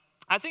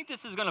I think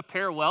this is going to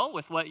pair well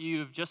with what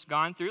you've just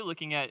gone through,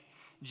 looking at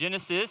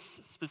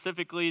Genesis,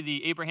 specifically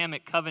the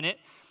Abrahamic covenant,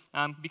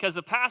 because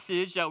the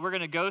passage that we're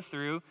going to go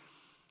through,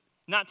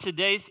 not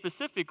today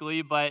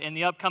specifically, but in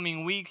the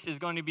upcoming weeks, is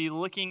going to be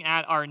looking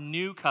at our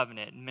new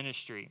covenant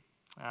ministry,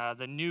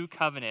 the new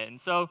covenant. And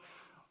so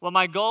what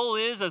my goal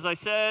is, as I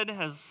said,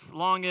 as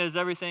long as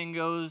everything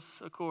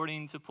goes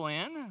according to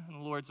plan, and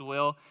the Lord's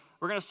will,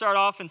 we're going to start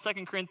off in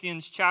 2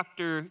 Corinthians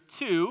chapter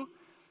 2.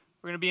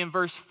 We're going to be in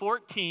verse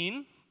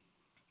 14,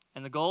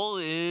 and the goal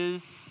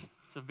is,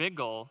 it's a big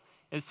goal,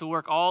 is to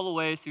work all the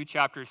way through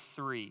chapter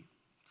 3.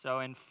 So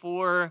in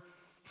 4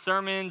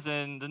 sermons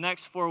in the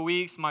next 4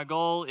 weeks, my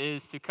goal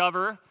is to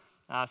cover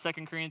 2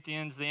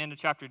 Corinthians, the end of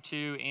chapter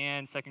 2,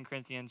 and 2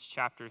 Corinthians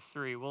chapter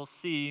 3. We'll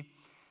see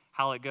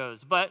how it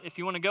goes. But if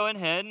you want to go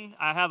ahead,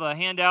 I have a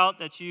handout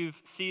that you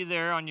see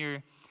there on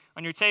your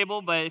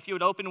table, but if you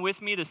would open with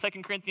me to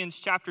 2 Corinthians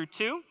chapter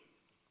 2,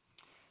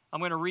 I'm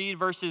going to read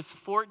verses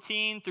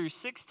 14 through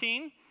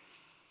 16,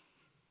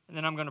 and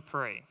then I'm going to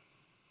pray.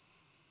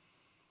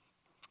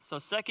 So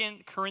 2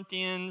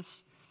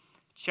 Corinthians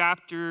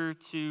chapter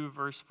 2,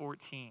 verse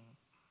 14.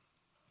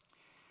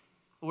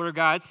 The Word of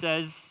God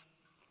says,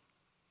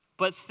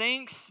 "But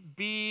thanks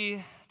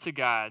be to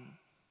God,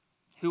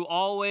 who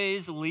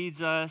always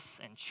leads us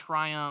in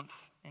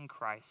triumph in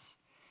Christ,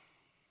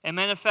 and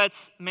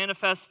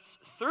manifests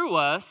through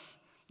us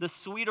the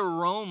sweet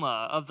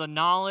aroma of the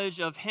knowledge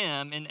of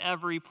Him in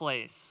every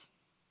place.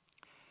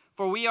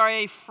 For we are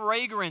a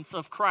fragrance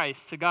of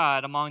Christ to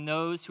God among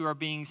those who are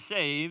being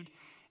saved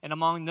and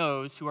among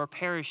those who are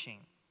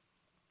perishing.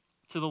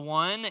 To the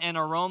one, an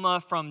aroma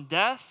from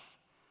death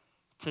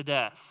to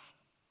death.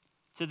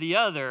 To the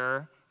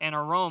other, an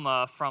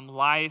aroma from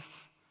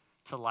life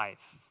to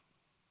life."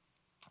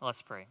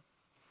 Let's pray.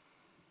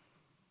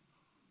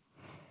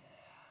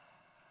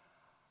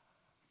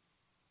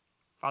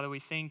 Father, we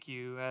thank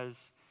you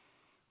as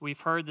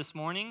we've heard this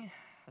morning,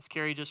 as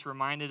Carrie just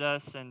reminded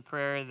us in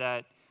prayer,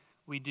 that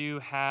we do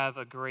have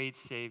a great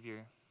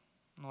Savior.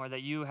 Lord,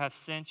 that you have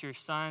sent your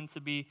Son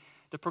to be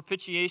the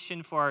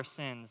propitiation for our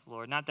sins,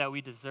 Lord. Not that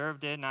we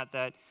deserved it, not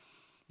that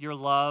your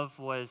love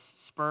was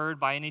spurred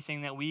by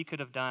anything that we could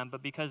have done,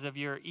 but because of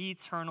your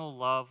eternal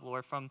love,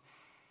 Lord, from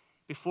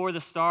before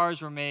the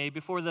stars were made,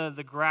 before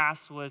the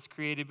grass was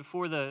created,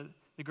 before the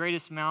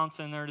greatest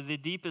mountain or the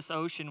deepest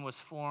ocean was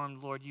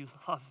formed, Lord, you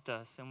loved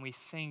us, and we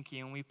thank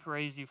you and we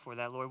praise you for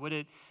that, Lord. Would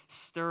it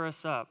stir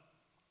us up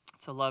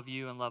to love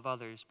you and love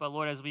others? But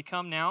Lord, as we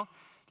come now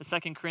to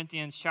 2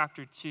 Corinthians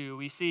chapter 2,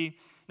 we see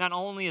not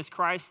only is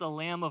Christ the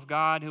Lamb of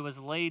God who was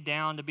laid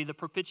down to be the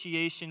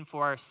propitiation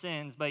for our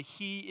sins, but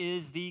he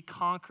is the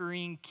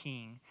conquering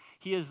King.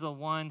 He is the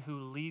one who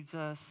leads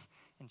us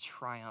in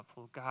triumph.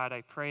 Oh God,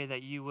 I pray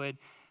that you would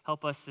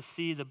help us to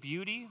see the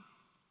beauty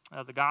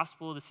of the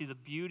gospel, to see the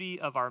beauty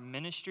of our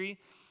ministry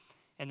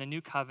and the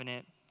new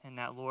covenant, and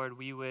that, Lord,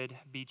 we would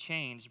be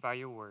changed by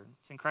your word.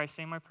 It's in Christ's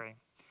name I pray.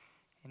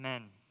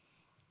 Amen.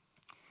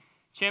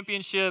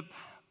 Championship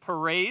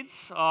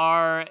parades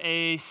are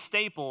a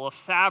staple, a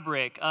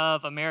fabric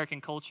of American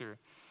culture.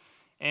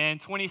 In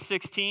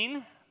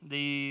 2016,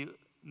 the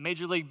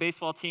Major League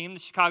Baseball team,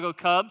 the Chicago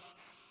Cubs,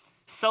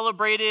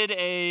 celebrated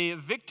a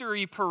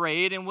victory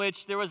parade in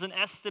which there was an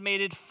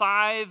estimated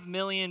 5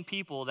 million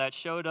people that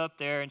showed up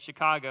there in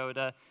Chicago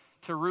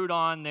to root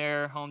on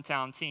their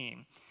hometown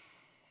team.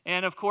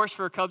 And of course,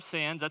 for Cubs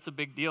fans, that's a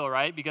big deal,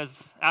 right?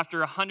 Because after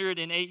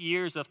 108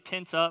 years of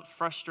pent-up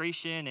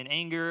frustration and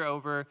anger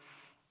over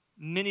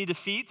many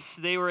defeats,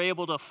 they were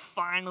able to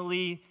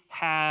finally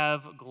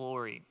have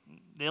glory.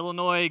 The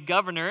Illinois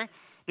governor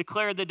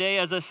declared the day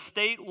as a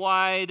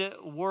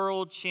statewide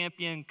World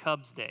Champion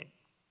Cubs Day.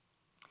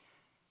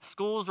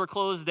 Schools were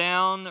closed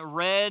down,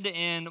 red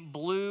and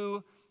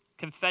blue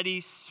confetti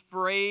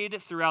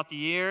sprayed throughout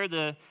the air.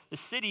 The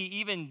city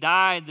even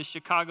dyed the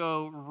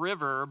Chicago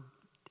River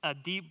a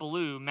deep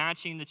blue,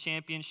 matching the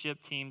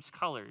championship team's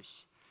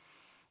colors.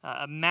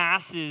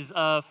 Masses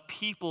of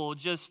people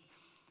just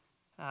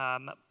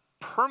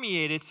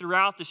permeated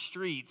throughout the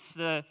streets.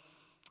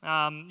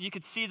 You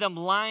could see them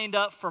lined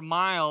up for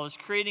miles,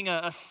 creating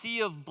a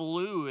sea of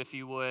blue, if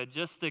you would,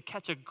 just to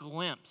catch a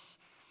glimpse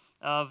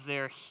of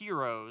their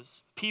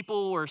heroes.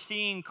 People were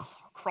seen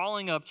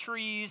crawling up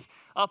trees,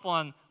 up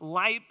on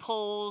light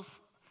poles,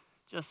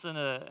 just in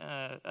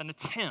an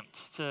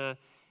attempt to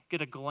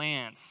get a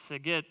glance, to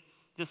get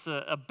just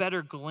a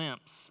better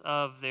glimpse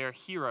of their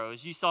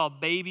heroes. You saw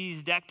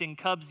babies decked in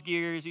Cubs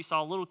gears. You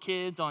saw little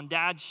kids on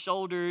dad's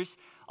shoulders,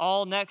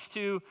 all next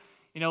to,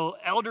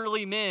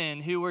 elderly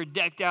men who were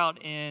decked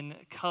out in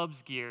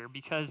Cubs gear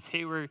because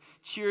they were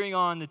cheering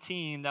on the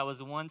team that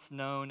was once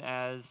known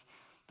as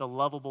the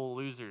lovable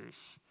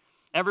losers.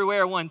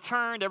 Everywhere one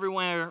turned,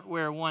 everywhere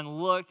where one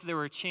looked, there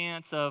were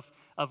chants of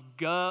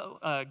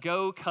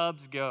go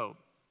Cubs go.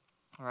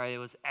 All right, it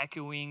was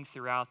echoing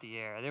throughout the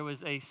air. There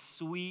was a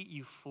sweet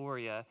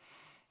euphoria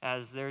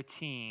as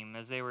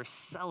they were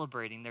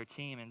celebrating their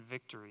team in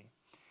victory.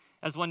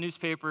 As one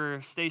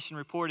newspaper station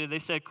reported, they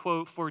said,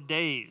 quote, for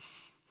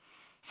days,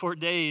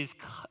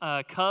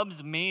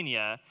 Cubs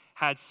mania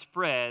had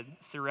spread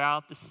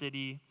throughout the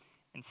city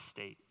and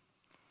state.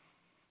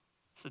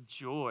 It's a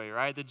joy,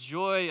 right? The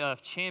joy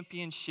of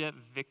championship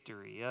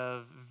victory,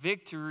 of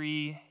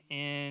victory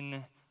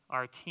in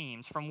our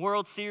teams. From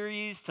World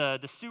Series to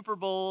the Super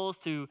Bowls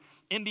to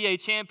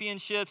NBA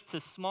championships to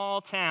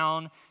small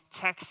town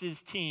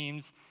Texas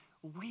teams,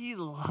 we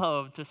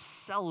love to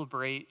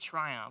celebrate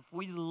triumph.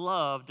 We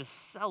love to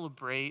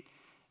celebrate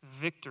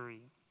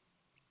victory.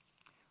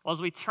 Well,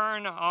 as we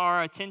turn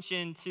our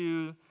attention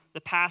to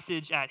the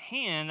passage at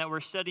hand that we're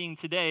studying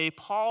today,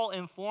 Paul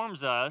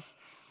informs us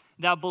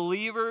that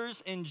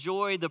believers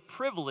enjoy the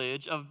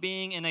privilege of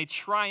being in a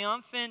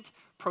triumphant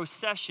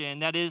procession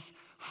that is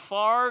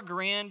far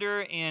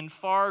grander and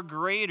far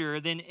greater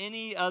than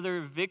any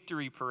other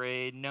victory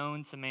parade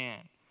known to man,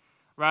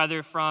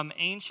 rather from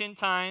ancient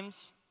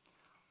times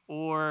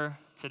or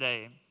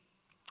today.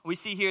 We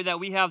see here that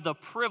we have the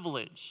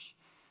privilege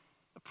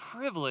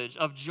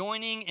of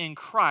joining in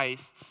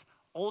Christ's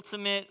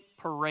ultimate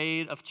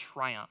parade of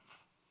triumph.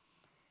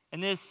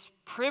 And this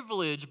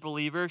privilege,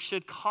 believer,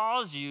 should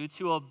cause you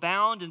to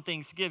abound in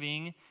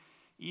thanksgiving,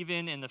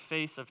 even in the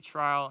face of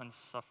trial and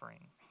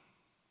suffering.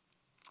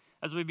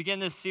 As we begin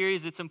this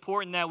series, it's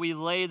important that we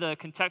lay the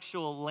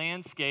contextual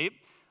landscape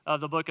of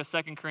the book of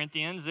 2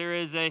 Corinthians. There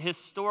is a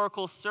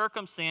historical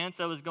circumstance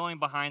that was going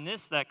behind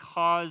this that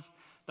caused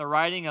the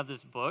writing of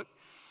this book.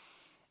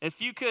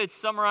 If you could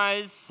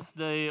summarize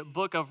the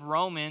book of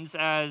Romans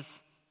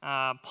as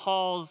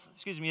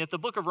if the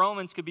book of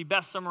Romans could be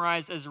best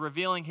summarized as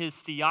revealing his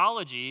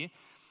theology,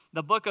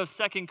 the book of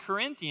 2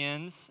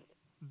 Corinthians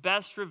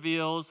best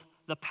reveals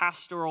the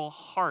pastoral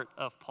heart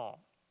of Paul.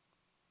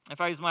 In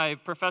fact, as my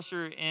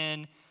professor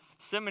in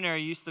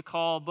seminary used to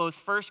call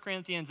both 1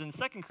 Corinthians and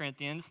 2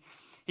 Corinthians,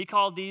 he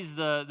called these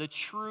the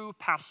true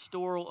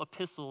pastoral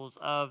epistles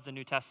of the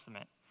New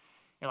Testament.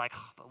 You're like,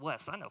 oh, but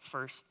Wes, I know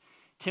 1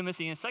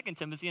 Timothy and 2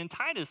 Timothy and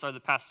Titus are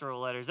the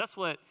pastoral letters. That's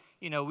what,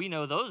 we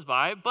know those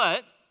by.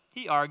 But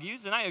he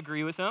argues, and I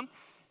agree with him,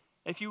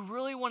 if you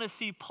really want to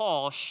see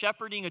Paul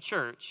shepherding a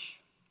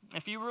church,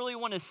 if you really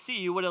want to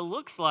see what it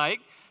looks like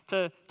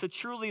to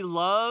truly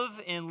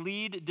love and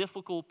lead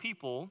difficult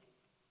people,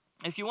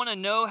 if you want to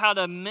know how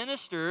to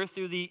minister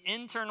through the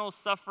internal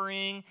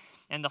suffering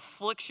and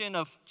affliction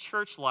of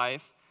church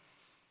life,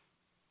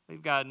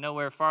 we've got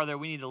nowhere farther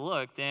we need to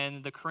look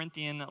than the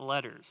Corinthian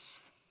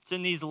letters. It's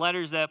in these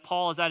letters that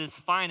Paul is at his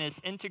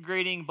finest,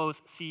 integrating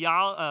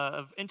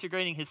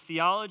his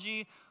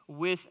theology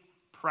with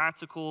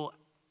practical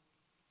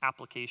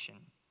application.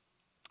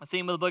 The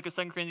theme of the book of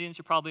 2 Corinthians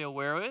you're probably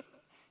aware of.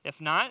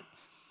 If not,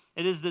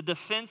 it is the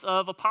defense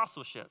of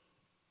apostleship.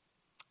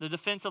 The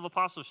defense of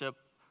apostleship.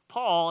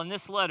 Paul, in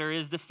this letter,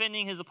 is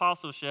defending his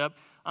apostleship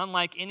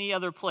unlike any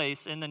other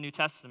place in the New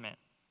Testament.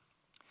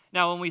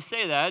 Now, when we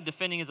say that,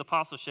 defending his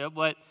apostleship,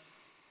 what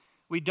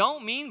we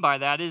don't mean by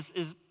that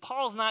is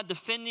Paul's not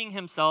defending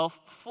himself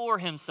for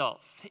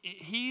himself.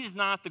 He's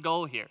not the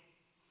goal here.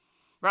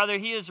 Rather,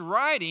 he is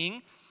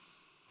writing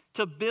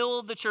to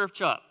build the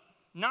church up,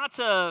 not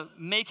to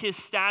make his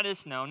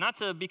status known, not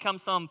to become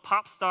some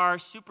pop star,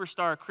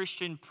 superstar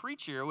Christian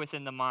preacher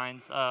within the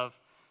minds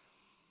of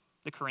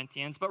the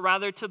Corinthians, but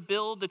rather to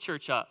build the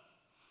church up.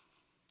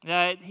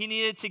 That he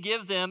needed to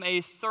give them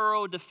a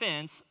thorough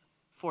defense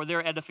for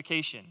their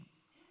edification.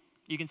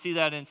 You can see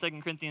that in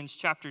 2 Corinthians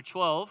chapter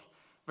 12,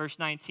 verse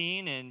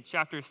 19, and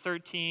chapter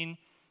 13,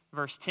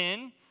 verse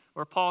 10,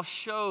 where Paul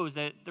shows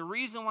that the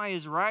reason why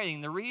he's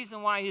writing, the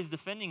reason why he's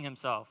defending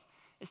himself,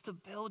 is to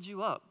build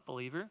you up,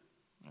 believer.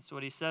 That's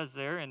what he says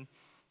there in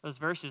those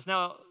verses.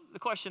 Now, the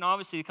question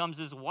obviously comes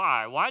is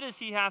why? Why does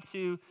he have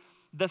to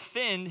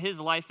defend his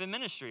life and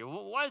ministry?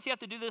 Why does he have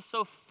to do this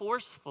so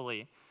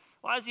forcefully?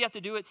 Why does he have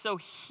to do it so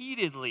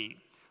heatedly?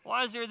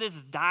 Why is there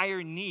this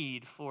dire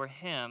need for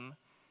him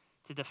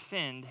to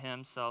defend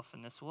himself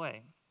in this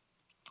way?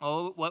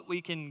 Oh, what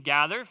we can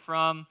gather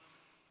from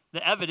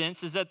the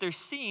evidence is that there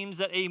seems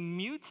that a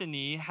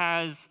mutiny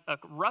has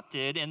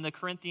erupted in the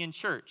Corinthian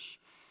church.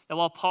 That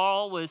while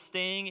Paul was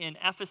staying in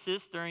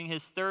Ephesus during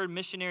his third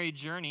missionary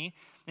journey,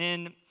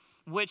 in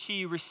which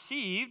he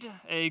received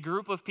a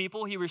group of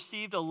people, he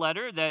received a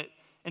letter that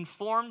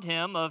informed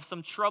him of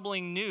some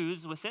troubling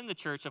news within the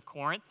church of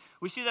Corinth.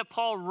 We see that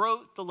Paul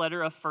wrote the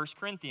letter of 1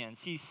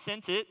 Corinthians. He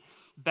sent it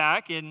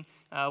back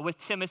with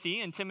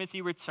Timothy, and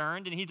Timothy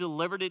returned, and he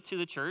delivered it to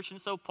the church.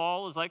 And so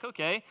Paul was like,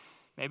 okay,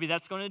 maybe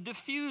that's going to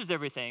diffuse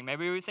everything.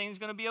 Maybe everything's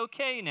going to be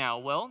okay now.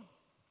 Well,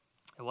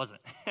 it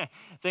wasn't.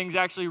 Things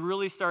actually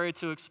really started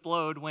to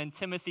explode when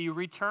Timothy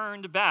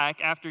returned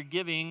back after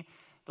giving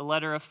the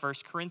letter of 1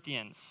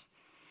 Corinthians.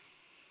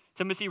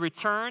 Timothy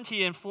returned.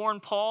 He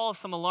informed Paul of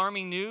some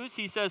alarming news.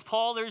 He says,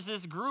 Paul, there's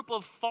this group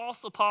of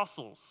false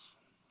apostles,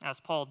 as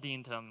Paul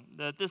deemed them,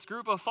 that this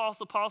group of false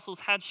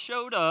apostles had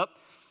showed up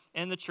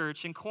in the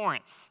church in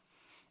Corinth.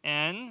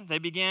 And they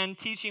began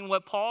teaching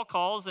what Paul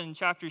calls in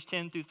chapters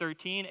 10 through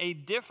 13, a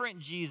different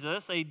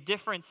Jesus, a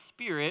different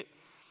spirit,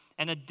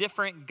 and a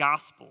different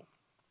gospel.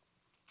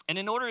 And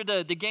in order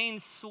to gain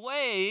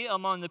sway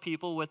among the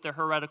people with their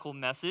heretical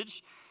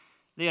message,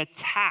 they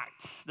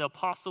attacked the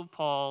Apostle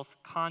Paul's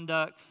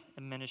conduct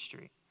and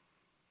ministry.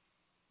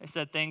 They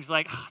said things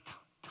like,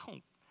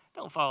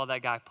 don't follow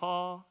that guy,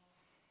 Paul.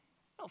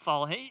 Don't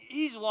follow him.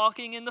 He's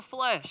walking in the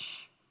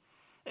flesh.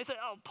 They said,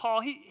 Paul,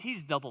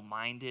 he's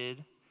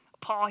double-minded.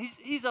 Paul,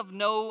 he's of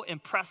no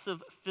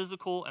impressive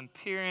physical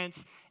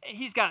appearance.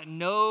 He's got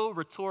no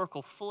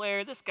rhetorical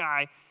flair. This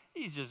guy,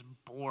 he's just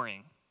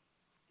boring.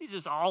 He's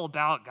just all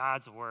about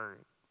God's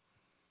word.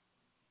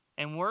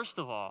 And worst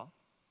of all,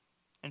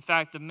 in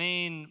fact, the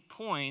main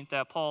point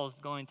that Paul is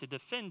going to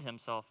defend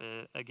himself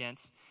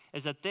against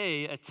is that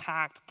they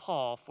attacked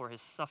Paul for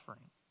his suffering.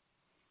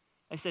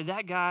 They say,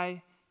 that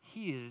guy,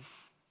 he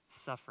is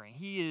suffering.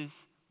 He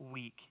is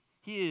weak.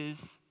 He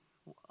is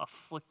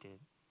afflicted.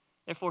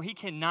 Therefore, he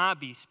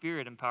cannot be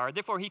spirit-empowered.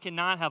 Therefore, he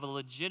cannot have a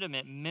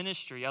legitimate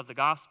ministry of the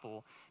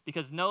gospel,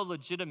 because no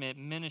legitimate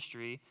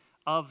ministry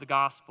of the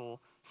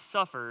gospel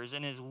suffers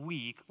and is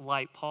weak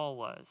like Paul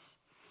was.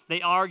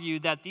 They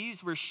argued that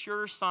these were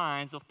sure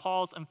signs of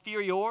Paul's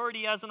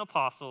inferiority as an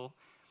apostle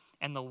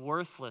and the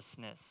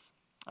worthlessness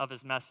of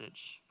his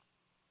message.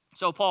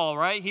 So Paul,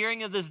 right,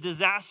 hearing of this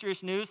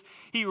disastrous news,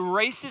 he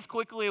races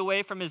quickly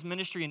away from his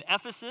ministry in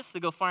Ephesus to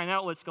go find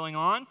out what's going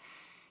on.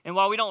 And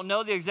while we don't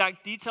know the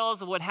exact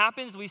details of what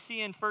happens, we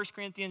see in 1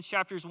 Corinthians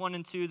chapters 1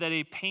 and 2 that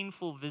a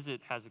painful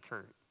visit has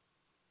occurred.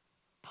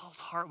 Paul's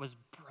heart was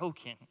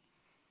broken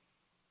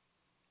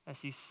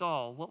as he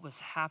saw what was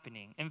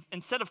happening. And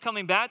instead of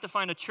coming back to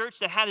find a church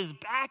that had his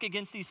back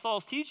against these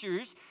false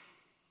teachers,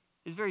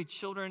 his very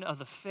children of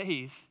the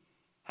faith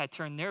had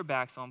turned their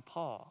backs on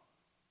Paul.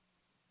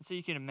 And so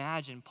you can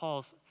imagine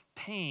Paul's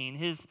pain,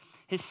 his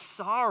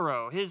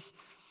sorrow, his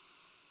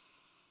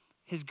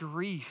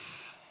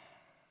grief.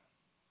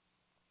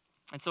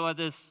 And so at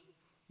this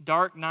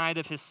dark night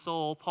of his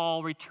soul,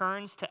 Paul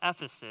returns to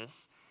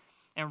Ephesus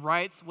and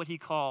writes what he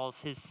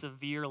calls his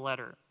severe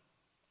letter.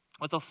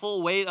 With the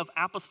full weight of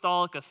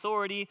apostolic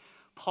authority,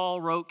 Paul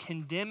wrote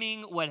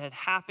condemning what had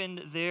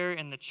happened there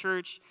in the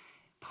church,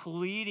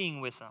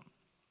 pleading with them,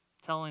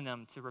 telling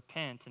them to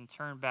repent and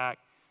turn back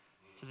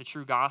to the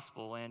true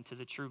gospel and to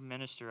the true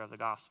minister of the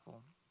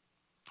gospel.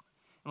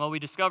 And what we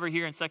discover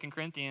here in 2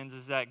 Corinthians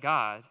is that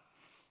God,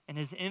 in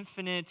his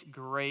infinite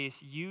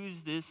grace,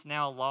 used this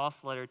now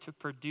lost letter to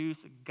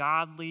produce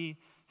godly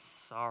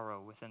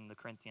sorrow within the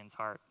Corinthians'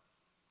 heart.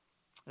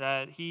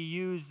 That he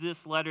used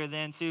this letter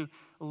then to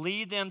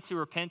lead them to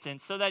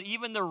repentance, so that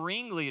even the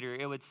ringleader,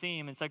 it would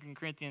seem, in 2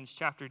 Corinthians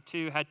chapter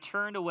 2, had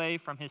turned away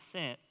from his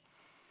sin.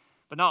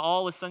 But not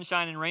all was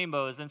sunshine and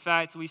rainbows. In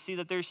fact, we see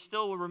that there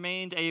still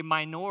remained a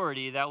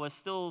minority that was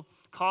still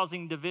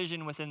causing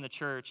division within the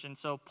church. And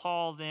so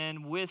Paul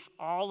then, with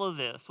all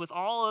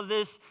of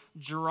this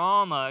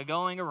drama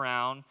going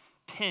around,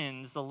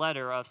 pens the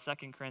letter of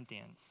 2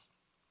 Corinthians.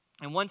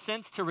 In one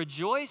sense, to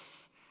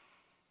rejoice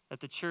that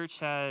the church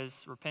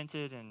has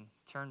repented and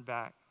turned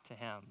back to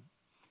him.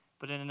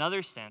 But in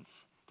another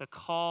sense, to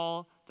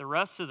call the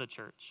rest of the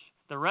church,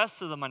 the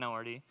rest of the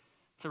minority,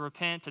 to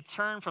repent, to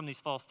turn from these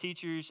false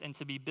teachers, and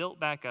to be built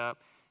back up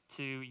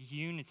to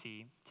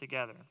unity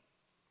together.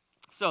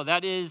 So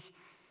that is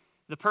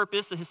the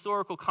purpose, the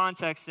historical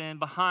context then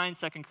behind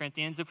 2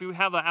 Corinthians. If we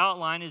have an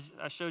outline, as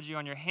I showed you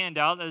on your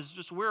handout, that is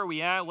just where are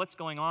we at, what's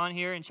going on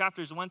here. In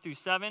chapters 1 through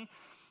 7,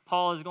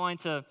 Paul is going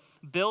to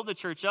build the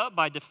church up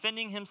by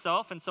defending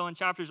himself. And so in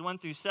chapters 1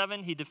 through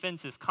 7, he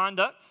defends his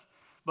conduct,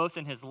 both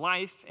in his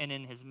life and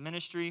in his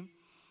ministry.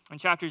 In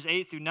chapters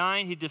 8 through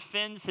 9, he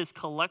defends his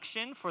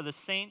collection for the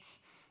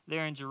saints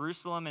there in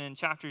Jerusalem. And in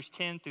chapters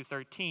 10 through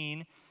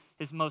 13,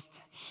 his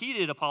most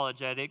heated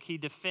apologetic, he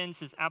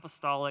defends his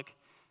apostolic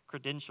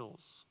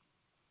credentials.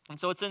 And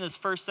so it's in this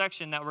first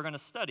section that we're going to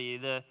study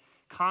the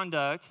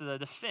conduct, the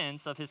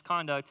defense of his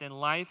conduct in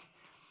life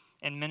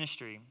and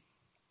ministry.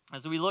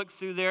 As we look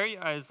through there,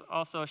 as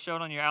also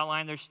shown on your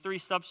outline, there's 3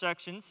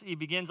 subsections. He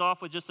begins off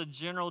with just a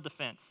general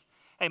defense.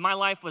 Hey, my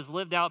life was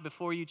lived out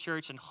before you,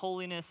 church, in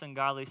holiness and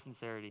godly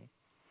sincerity.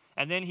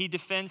 And then he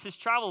defends his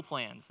travel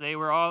plans. They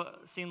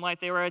seemed like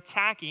they were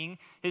attacking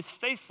his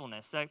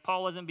faithfulness, that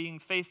Paul wasn't being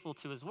faithful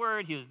to his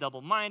word. He was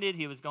double-minded.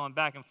 He was going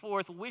back and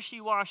forth,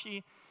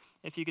 wishy-washy,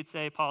 if you could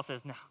say. Paul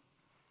says, no,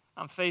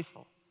 I'm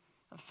faithful.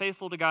 I'm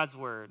faithful to God's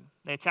word.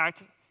 They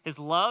attacked his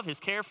love,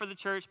 his care for the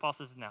church. Paul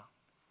says, no,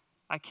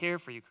 I care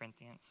for you,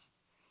 Corinthians.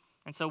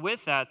 And so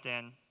with that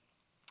then,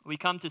 we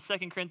come to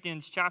 2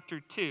 Corinthians chapter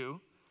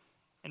 2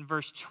 and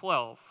verse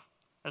 12.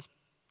 As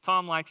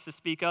Tom likes to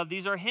speak of,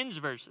 these are hinge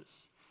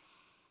verses.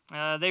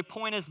 They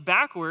point us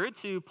backward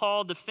to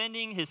Paul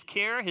defending his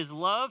care, his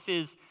love,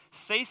 his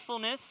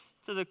faithfulness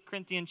to the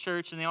Corinthian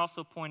church, and they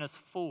also point us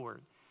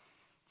forward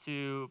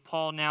to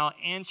Paul now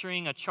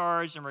answering a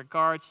charge in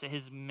regards to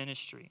his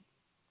ministry.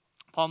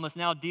 Paul must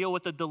now deal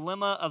with the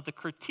dilemma of the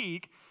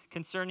critique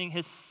concerning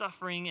his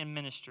suffering and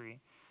ministry,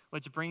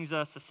 which brings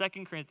us to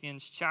 2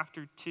 Corinthians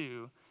chapter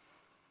 2,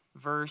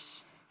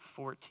 verse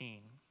 14.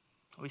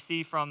 We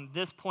see from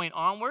this point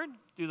onward,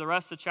 through the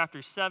rest of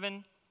chapter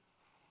 7,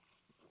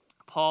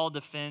 Paul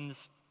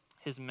defends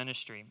his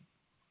ministry.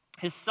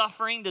 His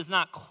suffering does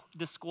not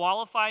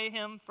disqualify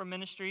him from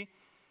ministry,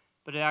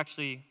 but it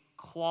actually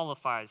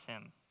qualifies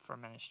him for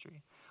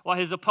ministry. While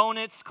his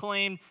opponents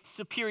claimed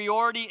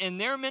superiority in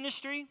their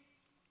ministry,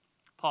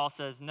 Paul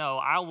says, no,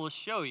 I will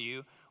show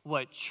you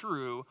what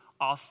true,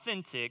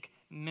 authentic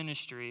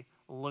ministry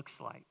looks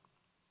like.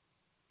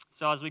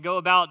 So as we go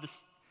about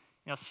this,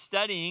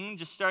 studying,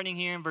 just starting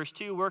here in verse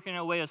 2, working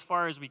our way as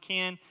far as we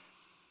can,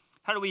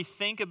 how do we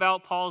think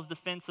about Paul's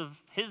defense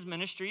of his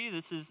ministry?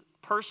 This is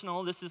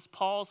personal. This is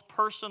Paul's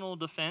personal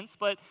defense.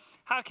 But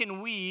how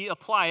can we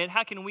apply it?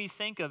 How can we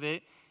think of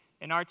it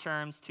in our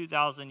terms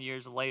 2,000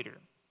 years later?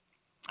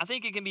 I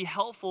think it can be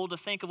helpful to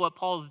think of what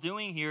Paul's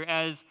doing here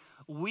as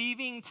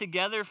weaving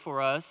together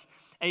for us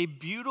a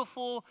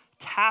beautiful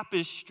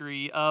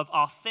tapestry of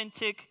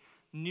authentic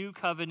New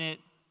Covenant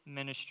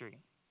ministry.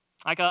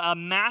 Like a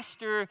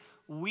master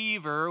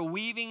weaver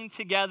weaving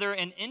together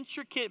an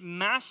intricate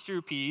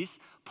masterpiece,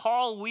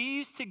 Paul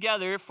weaves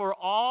together for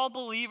all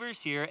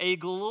believers here a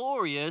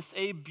glorious,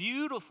 a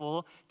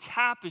beautiful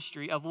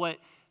tapestry of what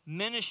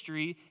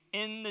ministry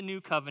in the New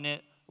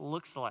Covenant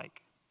looks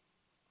like.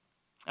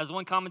 As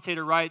one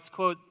commentator writes,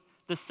 quote,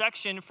 the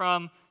section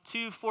from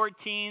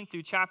 2:14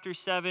 through chapter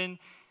 7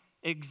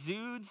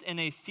 exudes in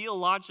a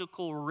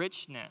theological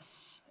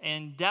richness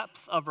and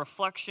depth of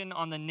reflection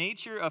on the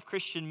nature of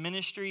Christian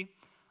ministry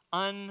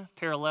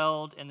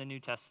unparalleled in the New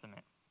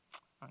Testament.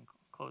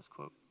 Close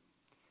quote.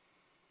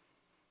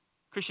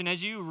 Christian,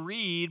 as you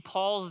read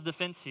Paul's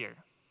defense here,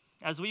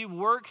 as we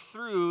work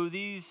through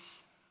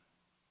these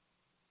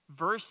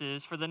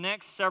verses for the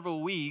next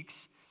several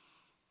weeks,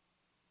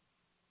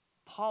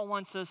 Paul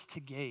wants us to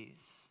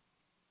gaze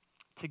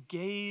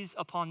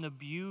upon the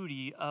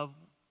beauty of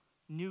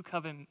New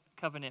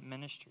Covenant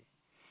ministry,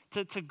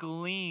 to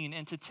glean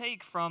and to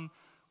take from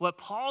what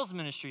Paul's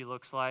ministry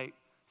looks like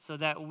so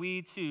that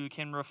we too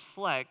can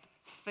reflect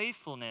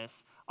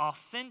faithfulness,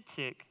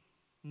 authentic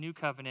New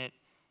Covenant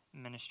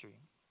ministry.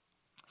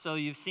 So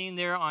you've seen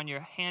there on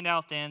your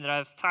handout then that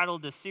I've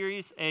titled this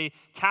series, A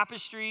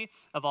Tapestry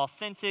of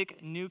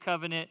Authentic New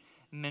Covenant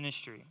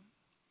Ministry.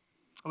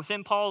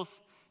 Within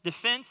Paul's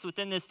defense,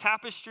 within this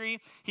tapestry,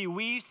 he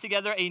weaves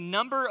together a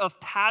number of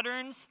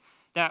patterns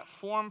that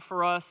form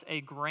for us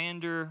a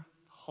grander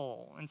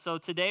whole. And so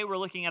today we're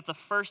looking at the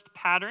first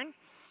pattern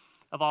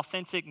of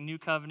authentic New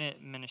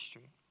Covenant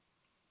ministry.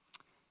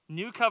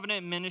 New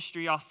Covenant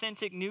ministry,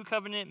 authentic New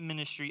Covenant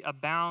ministry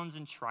abounds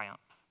in triumph.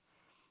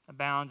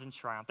 Abounds in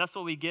triumph. That's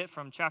what we get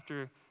from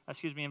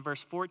in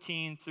verse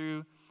 14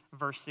 through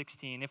verse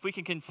 16. If we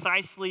can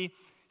concisely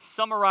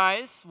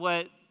summarize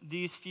what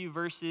these few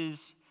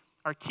verses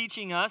are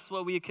teaching us,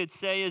 what we could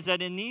say is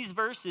that in these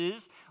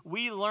verses,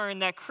 we learn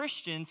that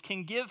Christians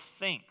can give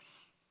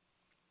thanks.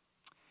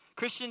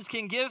 Christians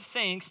can give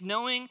thanks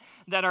knowing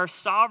that our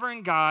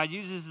sovereign God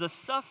uses the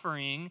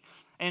suffering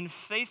and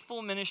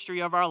faithful ministry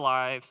of our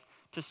lives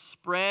to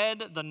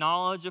spread the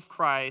knowledge of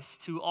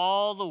Christ to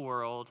all the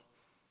world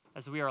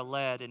as we are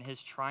led in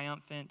his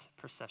triumphant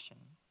procession.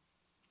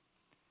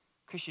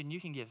 Christian, you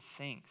can give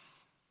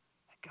thanks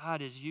that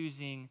God is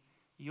using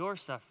your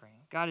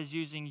suffering. God is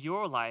using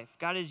your life.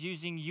 God is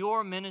using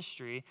your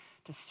ministry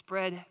to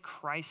spread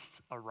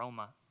Christ's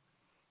aroma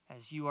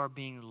as you are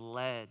being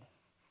led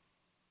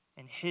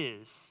in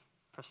his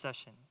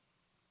procession.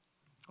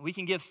 We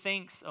can give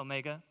thanks,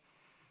 Omega.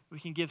 We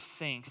can give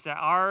thanks that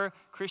our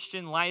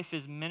Christian life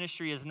as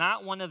ministry is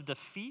not one of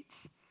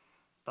defeat,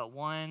 but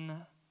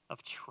one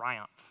of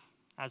triumph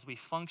as we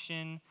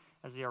function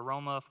as the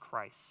aroma of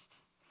Christ.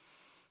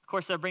 Of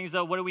course, that brings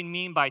up, what do we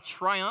mean by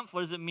triumph?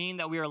 What does it mean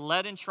that we are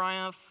led in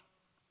triumph?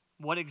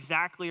 What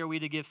exactly are we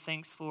to give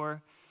thanks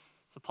for?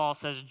 So Paul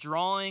says,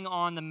 drawing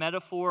on the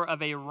metaphor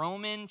of a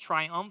Roman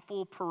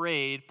triumphal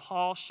parade,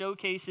 Paul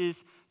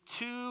showcases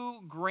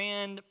two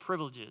grand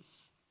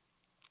privileges.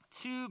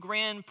 Two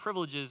grand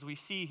privileges we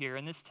see here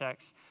in this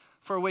text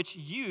for which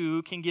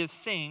you can give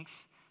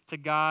thanks to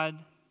God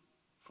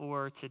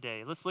for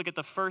today. Let's look at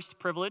the first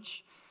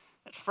privilege.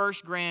 That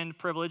first grand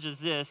privilege is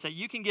this, that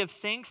you can give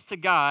thanks to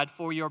God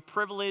for your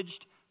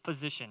privileged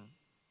position.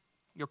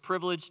 Your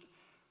privileged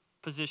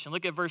position.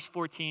 Look at verse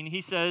 14. He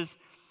says,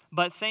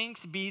 but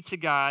thanks be to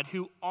God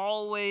who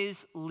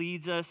always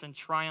leads us in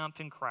triumph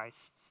in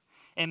Christ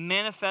and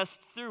manifests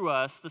through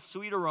us the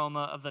sweet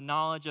aroma of the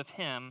knowledge of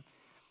him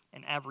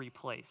in every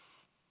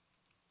place.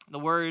 The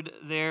word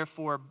there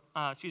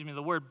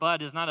the word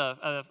but is not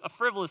a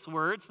frivolous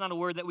word. It's not a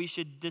word that we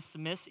should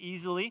dismiss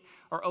easily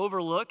or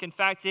overlook. In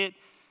fact, it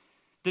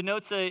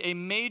denotes a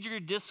major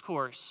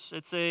discourse.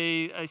 It's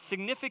a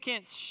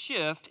significant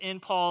shift in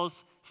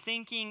Paul's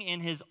thinking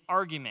in his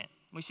argument.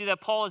 We see that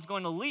Paul is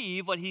going to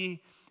leave what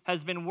he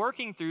has been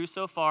working through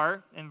so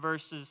far in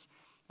verse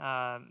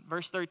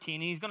 13,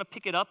 and he's going to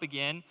pick it up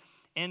again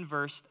in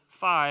verse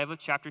 5 of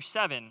chapter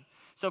 7.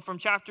 So from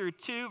chapter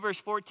 2, verse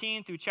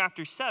 14 through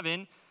chapter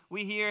 7,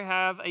 we here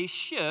have a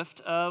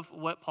shift of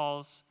what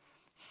Paul's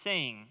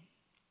saying.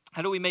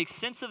 How do we make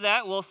sense of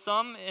that? Well,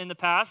 some in the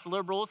past,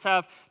 liberals,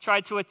 have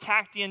tried to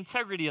attack the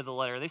integrity of the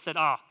letter. They said,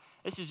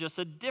 this is just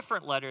a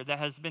different letter that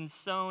has been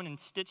sewn and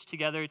stitched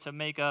together to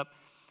make up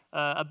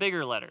a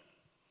bigger letter.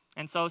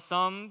 And so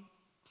some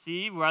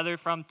see rather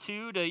from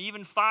 2 to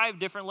even 5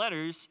 different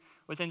letters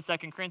within 2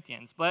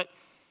 Corinthians. But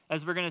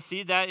as we're going to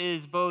see, that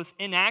is both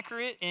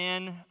inaccurate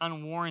and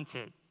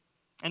unwarranted.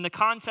 In the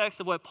context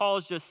of what Paul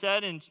has just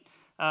said in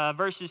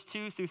verses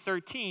 2 through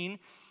 13,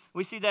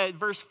 we see that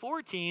verse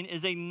 14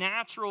 is a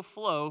natural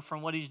flow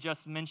from what he's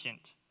just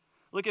mentioned.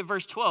 Look at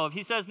verse 12.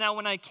 He says, "Now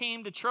when I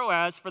came to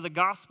Troas for the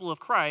gospel of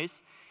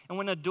Christ, and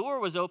when a door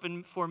was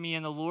opened for me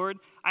in the Lord,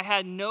 I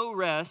had no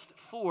rest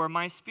for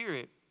my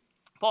spirit."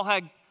 Paul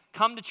had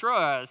come to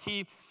Troas.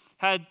 He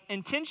had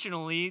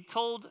intentionally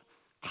told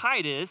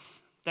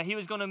Titus that he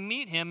was going to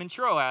meet him in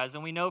Troas.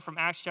 And we know from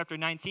Acts chapter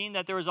 19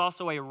 that there was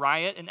also a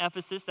riot in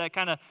Ephesus that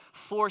kind of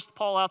forced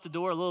Paul out the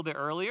door a little bit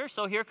earlier.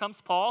 So here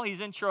comes Paul.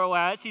 He's in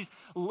Troas. He's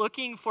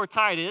looking for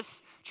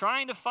Titus,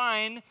 trying to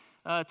find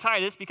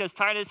Titus because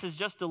Titus has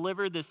just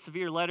delivered this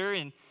severe letter.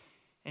 And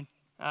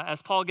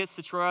as Paul gets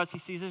to Troas, he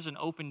sees there's an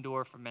open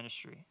door for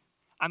ministry.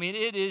 I mean,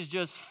 it is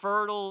just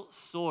fertile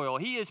soil.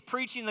 He is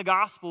preaching the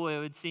gospel, it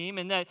would seem,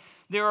 and that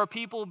there are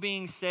people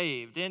being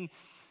saved. And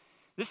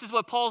this is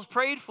what Paul's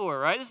prayed for,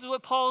 right? This is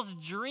what Paul's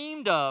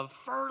dreamed of.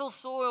 Fertile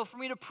soil for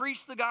me to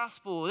preach the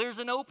gospel. There's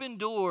an open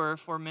door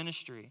for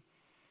ministry.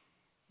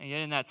 And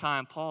yet in that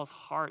time, Paul's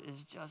heart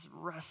is just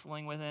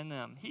wrestling within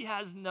them. He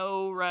has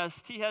no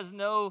rest. He has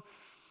no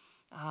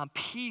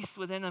peace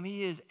within him.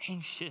 He is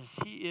anxious.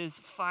 He is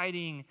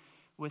fighting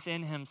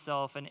within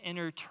himself an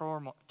inner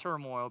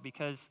turmoil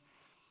because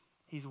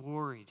he's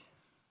worried.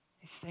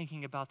 He's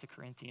thinking about the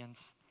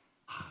Corinthians.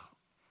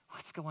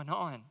 What's going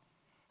on?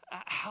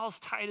 How's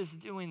Titus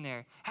doing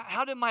there?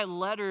 How did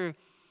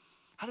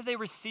they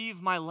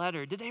receive my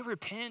letter? Did they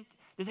repent?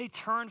 Did they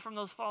turn from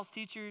those false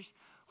teachers?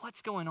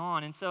 What's going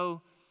on? And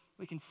so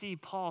we can see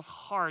Paul's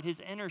heart, his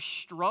inner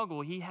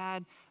struggle. He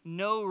had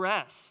no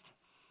rest.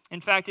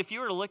 In fact, if you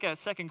were to look at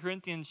 2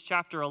 Corinthians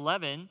chapter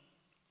 11,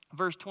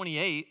 verse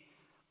 28,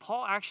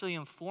 Paul actually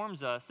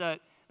informs us that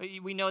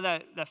we know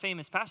that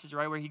famous passage,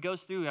 right, where he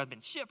goes through, I've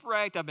been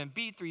shipwrecked, I've been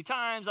beat 3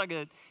 times, I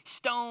got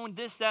stoned,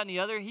 this, that, and the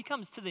other. He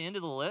comes to the end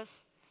of the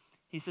list.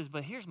 He says,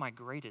 but here's my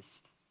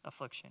greatest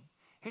affliction.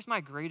 Here's my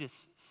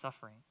greatest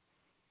suffering.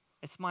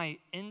 It's my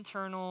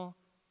internal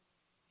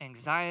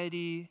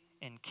anxiety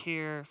and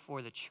care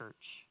for the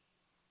church.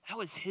 That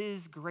was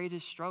his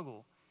greatest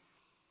struggle.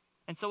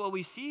 And so what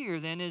we see here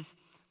then is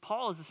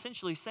Paul is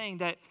essentially saying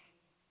that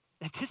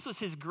this was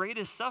his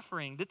greatest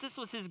suffering, that this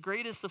was his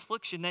greatest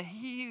affliction, that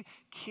he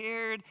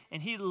cared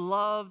and he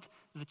loved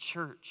the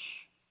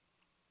church.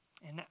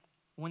 And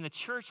when the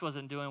church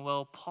wasn't doing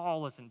well,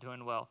 Paul wasn't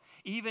doing well,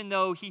 even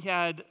though he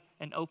had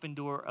an open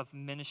door of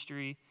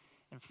ministry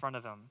in front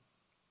of him.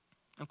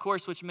 Of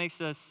course, which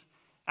makes us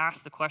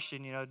ask the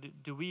question,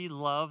 do we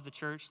love the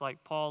church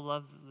like Paul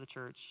loved the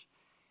church?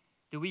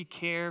 Do we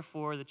care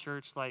for the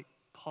church like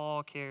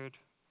Paul cared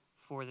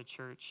for the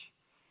church?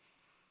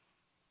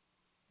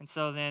 And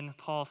so then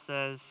Paul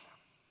says,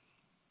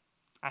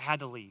 I had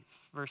to leave.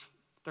 Verse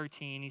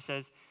 13, he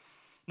says,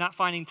 not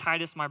finding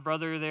Titus, my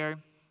brother there,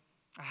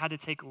 I had to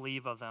take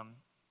leave of them.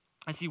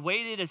 As he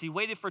waited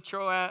for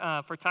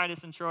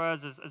Titus and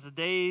Troas, as the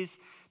days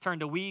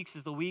turned to weeks,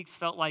 as the weeks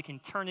felt like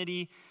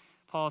eternity,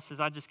 Paul says,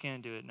 I just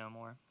can't do it no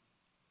more.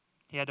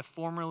 He had to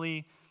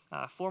formally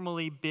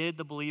bid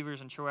the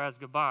believers in Troas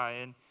goodbye.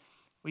 And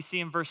we see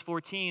in verse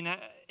 14,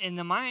 in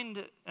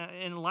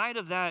light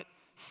of that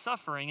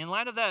suffering, in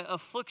light of that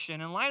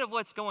affliction, in light of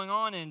what's going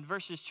on in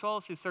verses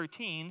 12 through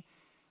 13,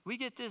 we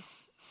get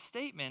this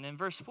statement in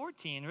verse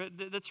 14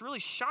 that's really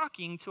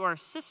shocking to our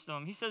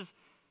system. He says,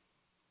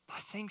 but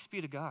thanks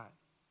be to God.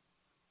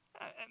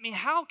 I mean,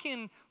 how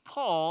can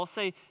Paul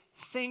say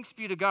thanks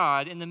be to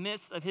God in the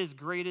midst of his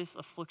greatest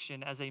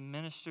affliction as a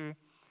minister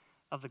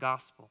of the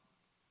gospel?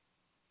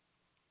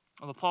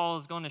 What Paul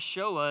is going to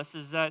show us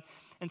is that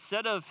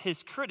instead of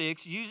his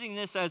critics using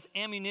this as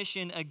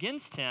ammunition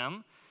against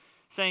him,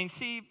 saying,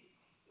 see,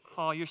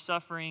 Paul, your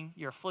suffering,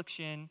 your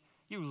affliction,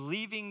 you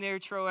leaving there,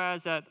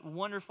 Troas, that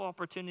wonderful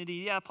opportunity.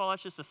 Yeah, Paul,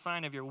 that's just a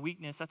sign of your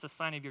weakness. That's a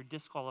sign of your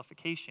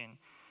disqualification.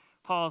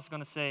 Paul's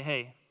going to say,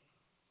 hey,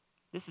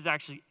 this is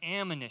actually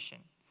ammunition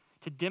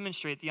to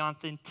demonstrate the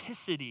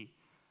authenticity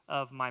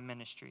of my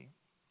ministry.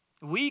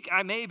 Weak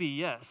I may be,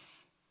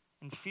 yes.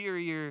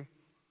 Inferior,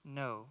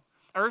 no.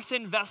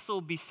 Earthen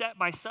vessel beset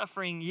by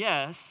suffering,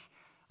 yes.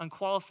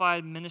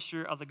 Unqualified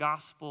minister of the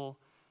gospel,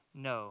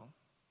 no.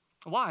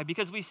 Why?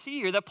 Because we see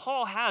here that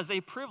Paul has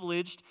a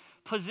privileged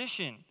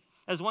position.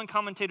 As one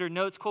commentator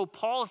notes, quote,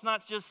 Paul is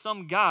not just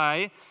some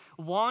guy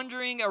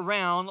wandering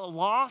around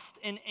lost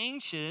and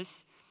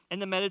anxious in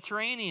the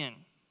Mediterranean,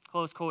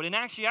 close quote. In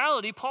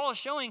actuality, Paul is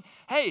showing,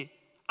 hey,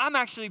 I'm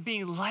actually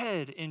being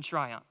led in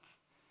triumph.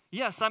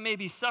 Yes, I may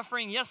be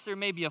suffering. Yes, there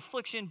may be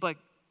affliction, but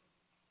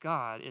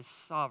God is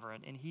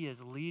sovereign and he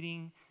is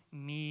leading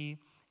me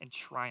in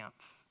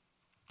triumph.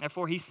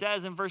 Therefore, he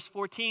says in verse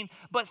 14,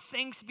 but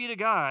thanks be to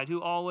God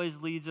who always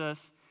leads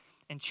us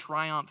in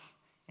triumph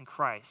in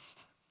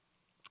Christ.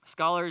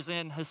 Scholars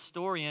and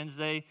historians,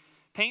 they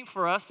paint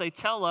for us, they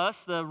tell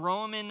us the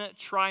Roman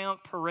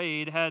triumph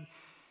parade had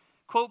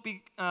quote,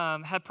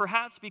 had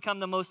perhaps become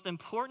the most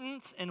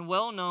important and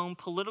well-known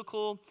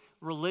political,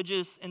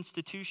 religious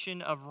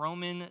institution of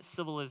Roman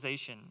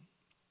civilization.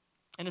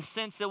 In a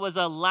sense, it was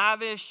a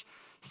lavish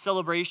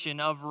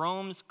celebration of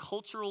Rome's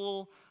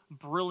cultural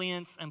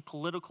brilliance and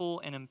political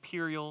and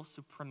imperial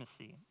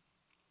supremacy.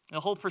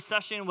 The whole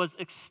procession was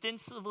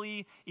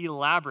extensively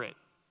elaborate.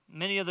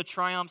 Many of the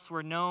triumphs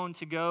were known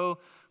to go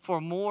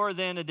for more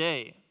than a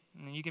day.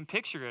 And you can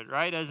picture it,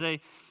 right,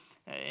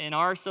 in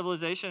our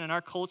civilization, in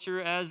our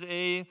culture, as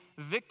a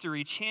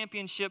victory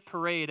championship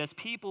parade, as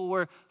people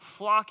were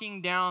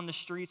flocking down the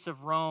streets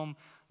of Rome,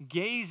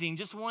 gazing,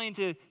 just wanting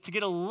to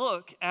get a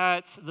look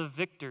at the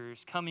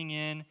victors coming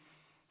in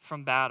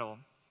from battle.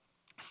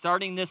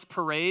 Starting this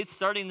parade,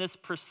 starting this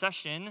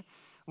procession,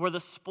 were the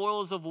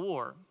spoils of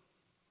war.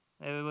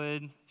 They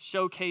would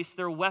showcase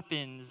their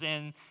weapons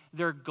and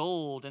their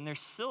gold and their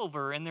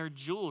silver and their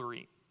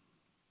jewelry.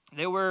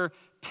 There were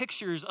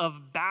pictures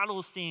of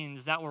battle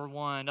scenes that were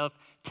won, of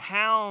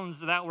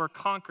towns that were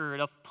conquered,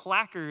 of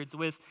placards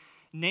with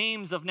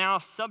names of now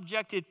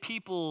subjected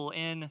people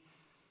in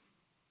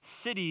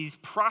cities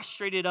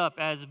prostrated up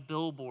as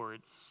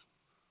billboards.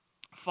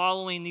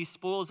 Following these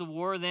spoils of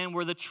war then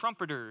were the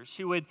trumpeters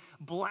who would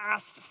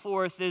blast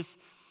forth this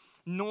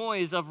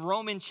noise of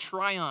Roman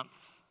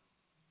triumph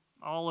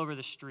all over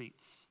the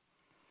streets.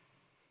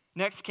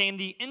 Next came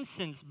the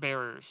incense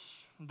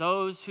bearers,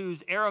 those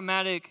whose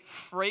aromatic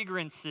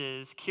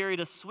fragrances carried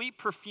a sweet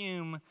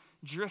perfume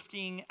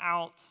drifting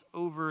out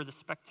over the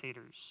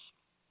spectators.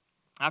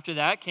 After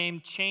that came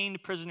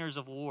chained prisoners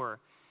of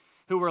war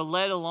who were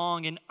led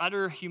along in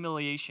utter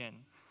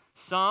humiliation.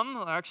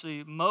 Some,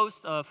 actually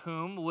most of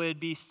whom, would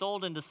be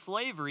sold into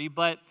slavery,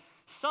 but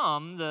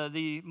some,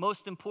 the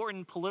most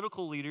important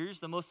political leaders,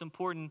 the most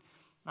important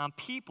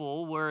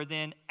people, were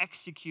then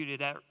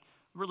executed at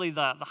really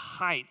the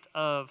height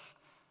of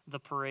the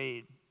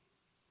parade.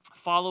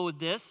 Followed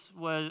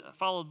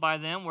by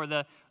them were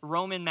the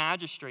Roman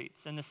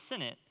magistrates and the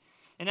Senate.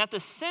 And at the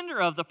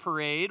center of the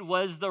parade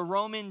was the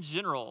Roman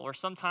general, or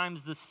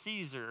sometimes the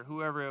Caesar,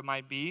 whoever it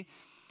might be.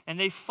 And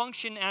they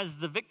functioned as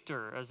the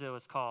victor, as it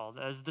was called,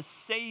 as the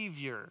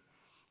savior,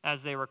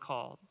 as they were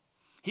called.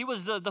 He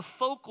was the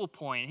focal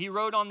point. He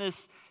rode on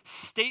this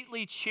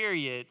stately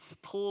chariot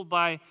pulled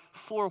by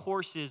 4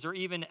 horses or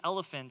even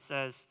elephants,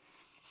 as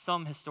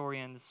some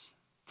historians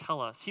tell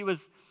us. He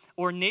was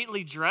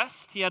ornately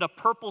dressed. He had a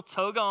purple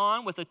toga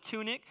on with a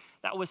tunic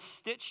that was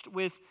stitched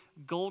with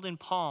golden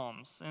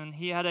palms. And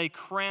he had a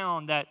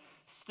crown that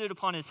stood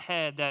upon his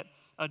head that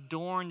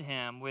adorned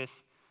him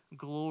with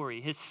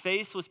glory. His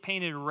face was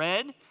painted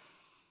red,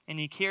 and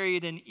he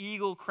carried an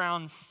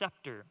eagle-crowned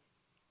scepter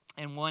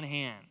in one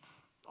hand.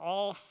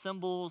 All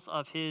symbols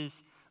of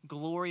his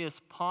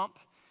glorious pomp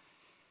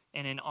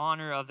and in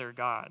honor of their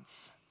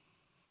gods.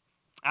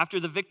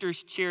 After the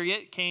victor's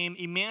chariot came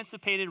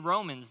emancipated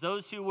Romans,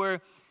 those who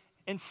were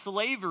in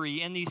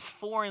slavery in these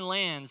foreign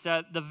lands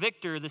that the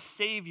victor, the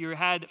savior,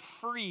 had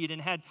freed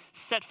and had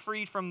set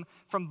free from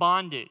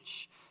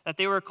bondage. That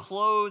they were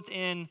clothed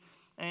in,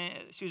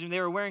 they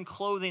were wearing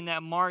clothing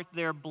that marked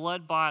their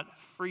blood-bought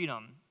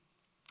freedom.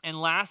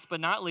 And last but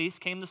not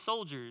least came the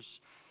soldiers.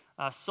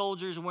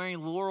 Soldiers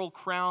wearing laurel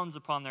crowns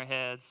upon their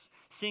heads,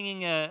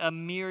 singing a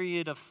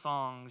myriad of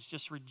songs,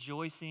 just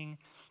rejoicing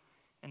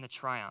in the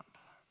triumph.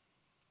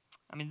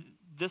 I mean,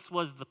 this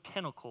was the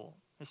pinnacle,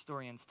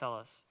 historians tell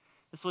us.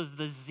 This was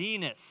the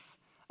zenith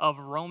of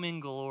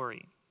Roman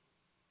glory.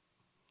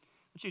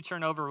 Would you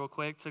turn over real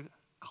quick to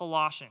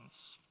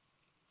Colossians?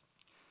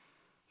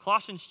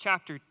 Colossians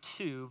chapter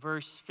 2,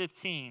 verse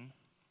 15.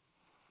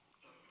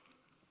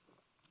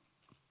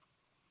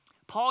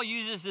 Paul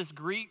uses this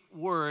Greek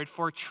word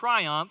for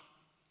triumph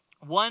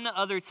one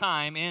other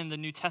time in the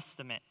New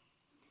Testament.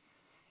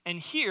 And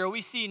here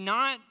we see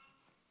not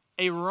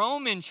a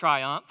Roman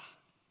triumph,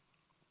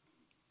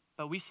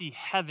 but we see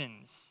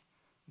heaven's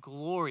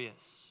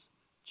glorious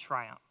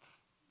triumph.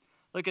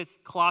 Look at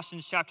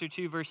Colossians chapter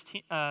 2, verse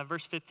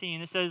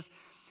 15. It says,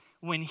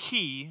 when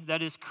he,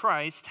 that is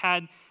Christ,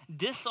 had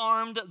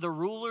disarmed the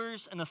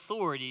rulers and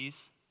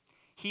authorities,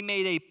 he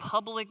made a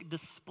public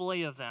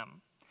display of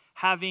them,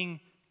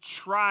 having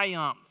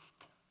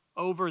triumphed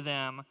over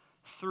them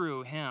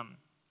through him.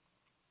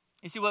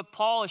 You see what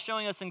Paul is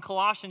showing us in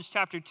Colossians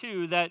chapter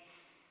 2, that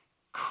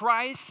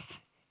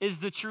Christ is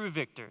the true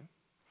victor.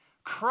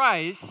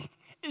 Christ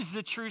is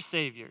the true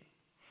Savior.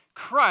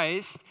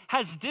 Christ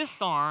has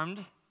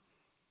disarmed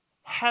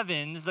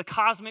heavens, the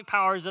cosmic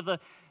powers of the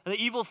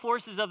evil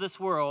forces of this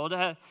world,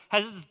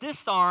 has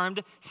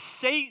disarmed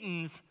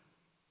Satan's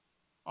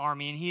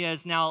army, and he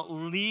is now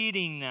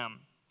leading them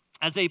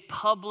as a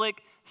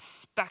public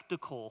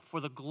spectacle for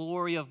the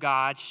glory of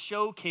God,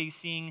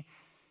 showcasing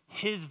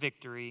his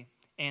victory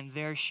and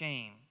their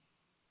shame.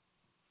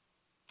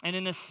 And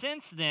in a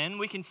sense, then,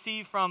 we can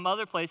see from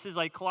other places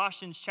like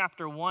Colossians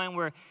chapter 1,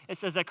 where it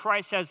says that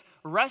Christ has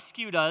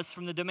rescued us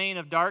from the domain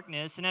of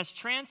darkness and has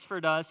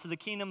transferred us to the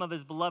kingdom of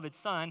his beloved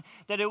Son,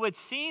 that it would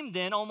seem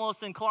then,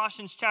 almost in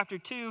Colossians chapter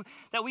 2,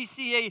 that we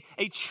see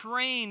a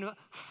train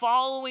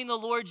following the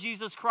Lord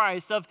Jesus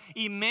Christ of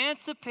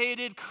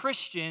emancipated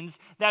Christians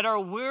that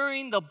are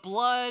wearing the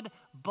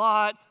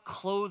blood-bought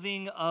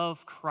clothing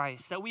of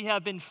Christ, that we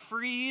have been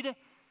freed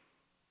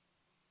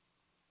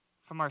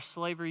from our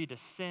slavery to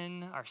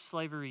sin, our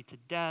slavery to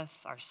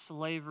death, our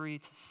slavery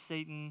to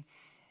Satan,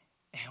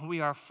 and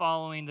we are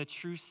following the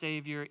true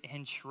Savior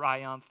in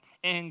triumph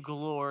and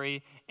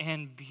glory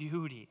and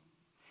beauty.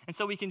 And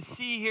so we can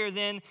see here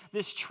then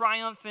this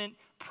triumphant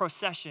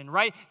procession,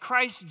 right?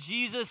 Christ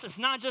Jesus is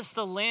not just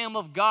the Lamb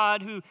of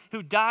God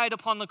who died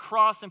upon the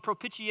cross in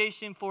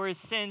propitiation for his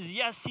sins.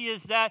 Yes, he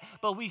is that,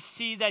 but we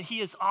see that he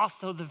is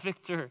also the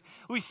victor.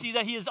 We see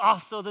that he is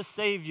also the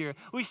Savior.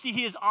 We see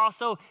he is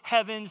also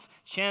heaven's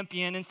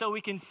champion. And so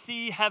we can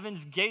see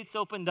heaven's gates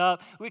opened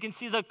up. We can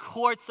see the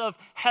courts of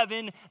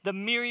heaven, the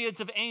myriads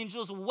of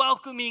angels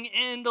welcoming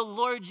in the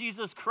Lord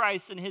Jesus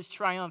Christ in his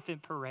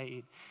triumphant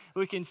parade.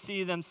 We can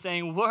see them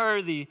saying,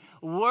 "Worthy,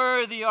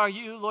 worthy are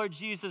you, Lord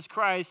Jesus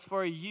Christ,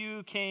 for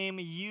you came,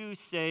 you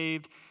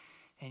saved,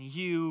 and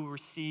you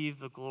receive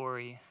the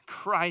glory."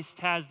 Christ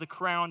has the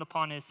crown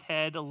upon his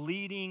head,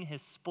 leading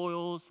his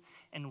spoils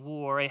in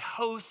war, a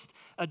host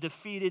of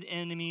defeated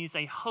enemies,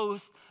 a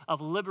host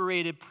of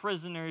liberated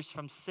prisoners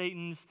from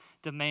Satan's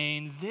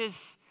domain.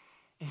 This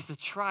is the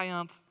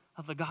triumph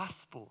of the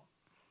gospel.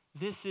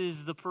 This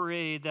is the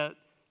parade that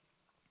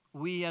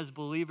we as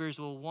believers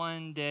will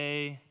one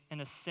day, in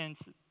a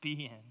sense,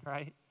 be in,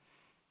 right?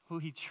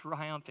 We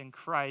triumph in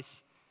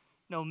Christ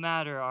no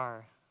matter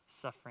our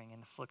suffering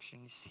and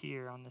afflictions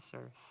here on this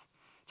earth.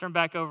 Turn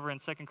back over in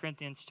 2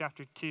 Corinthians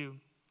chapter 2.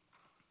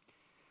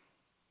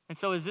 And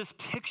so is this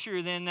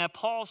picture then that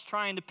Paul's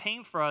trying to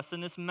paint for us in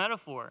this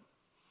metaphor?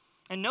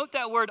 And note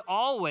that word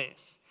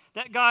always,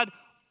 that God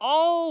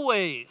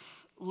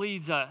always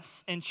leads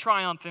us in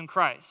triumph in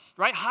Christ,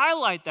 right?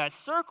 Highlight that,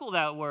 circle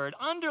that word,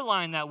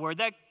 underline that word,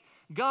 that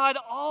God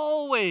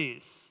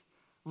always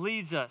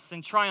leads us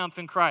in triumph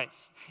in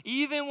Christ.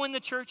 Even when the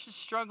church is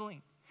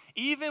struggling,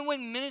 even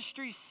when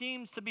ministry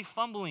seems to be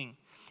fumbling,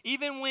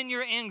 even when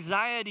your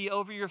anxiety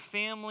over your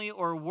family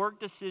or work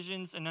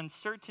decisions and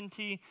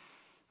uncertainty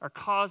are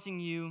causing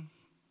you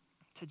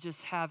to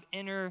just have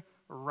inner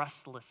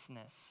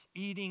restlessness,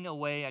 eating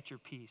away at your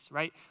peace,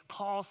 right?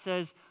 Paul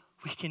says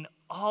we can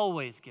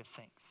always give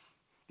thanks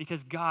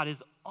because God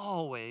is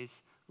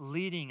always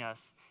leading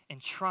us in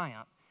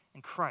triumph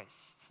in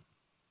Christ.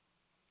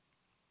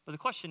 But the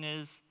question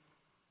is,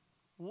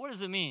 what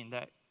does it mean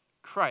that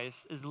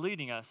Christ is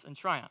leading us in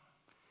triumph?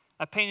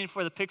 I painted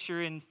for the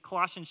picture in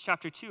Colossians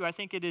chapter 2. I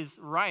think it is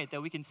right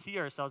that we can see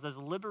ourselves as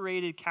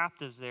liberated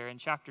captives there in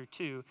chapter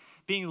 2,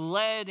 being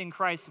led in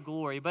Christ's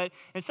glory. But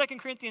in 2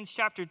 Corinthians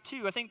chapter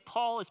 2, I think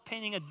Paul is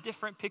painting a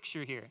different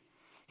picture here.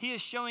 He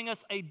is showing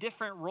us a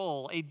different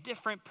role, a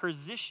different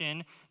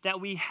position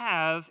that we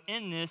have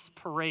in this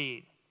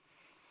parade.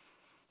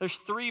 There's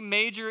three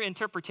major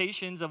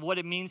interpretations of what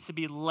it means to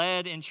be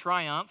led in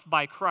triumph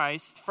by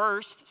Christ.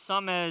 First,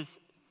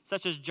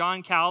 such as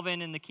John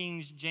Calvin in the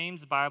King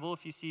James Bible,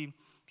 if you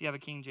have a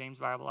King James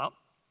Bible out,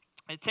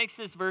 it takes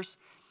this verse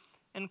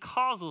in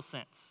causal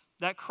sense,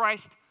 that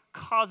Christ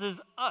causes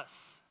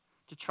us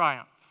to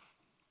triumph.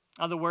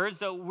 In other words,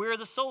 that we're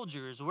the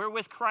soldiers, we're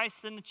with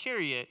Christ in the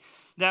chariot,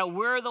 that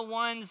we're the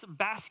ones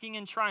basking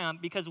in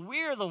triumph because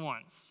we're the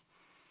ones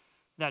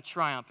that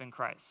triumph in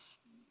Christ.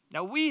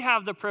 Now, we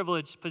have the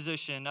privileged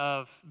position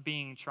of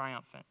being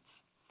triumphant.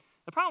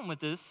 The problem with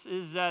this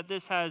is that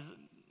this has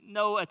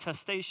no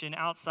attestation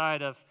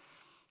outside of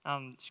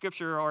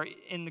Scripture or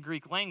in the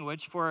Greek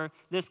language for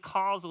this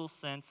causal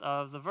sense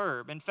of the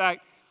verb. In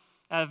fact,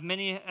 as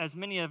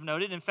many have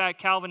noted, in fact,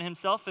 Calvin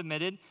himself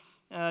admitted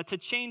to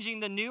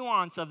changing the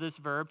nuance of this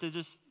verb to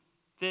just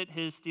fit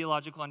his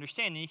theological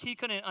understanding. He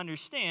couldn't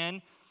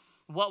understand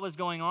what was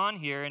going on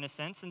here in a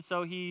sense, and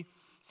so he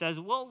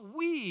says, well,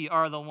 we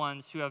are the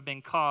ones who have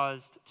been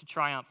caused to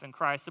triumph in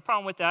Christ. The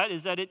problem with that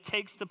is that it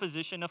takes the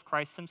position of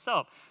Christ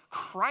himself.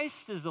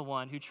 Christ is the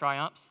one who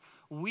triumphs.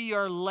 We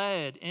are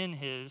led in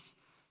his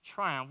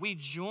triumph. We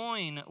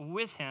join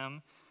with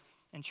him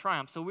in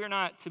triumph. So we're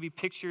not to be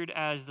pictured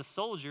as the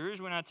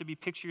soldiers. We're not to be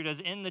pictured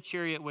as in the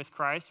chariot with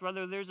Christ.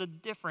 Rather, there's a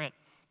different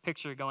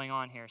picture going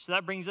on here. So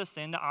that brings us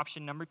into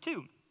option number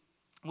 2,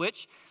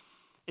 which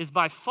is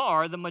by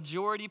far the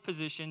majority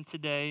position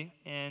today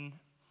in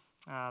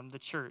the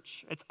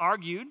church. It's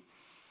argued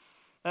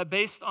that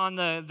based on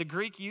the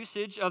Greek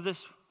usage of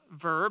this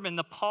verb and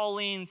the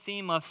Pauline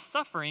theme of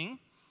suffering,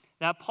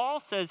 that Paul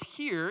says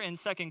here in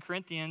 2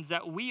 Corinthians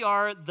that we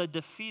are the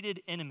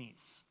defeated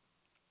enemies.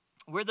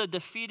 We're the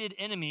defeated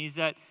enemies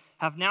that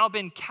have now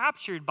been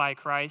captured by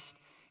Christ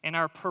and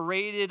are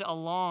paraded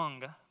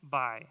along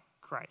by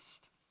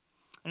Christ.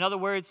 In other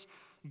words,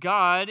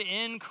 God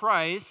in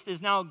Christ is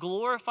now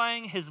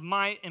glorifying his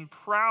might and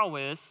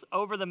prowess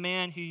over the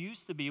man who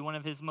used to be one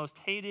of his most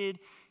hated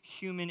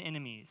human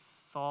enemies,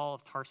 Saul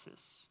of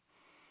Tarsus.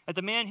 That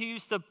the man who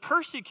used to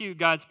persecute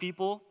God's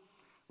people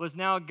was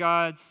now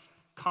God's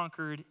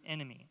conquered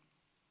enemy.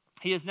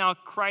 He is now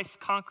Christ's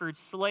conquered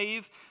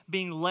slave,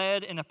 being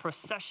led in a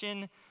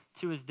procession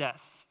to his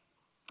death.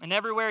 And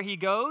everywhere he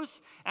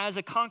goes, as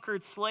a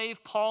conquered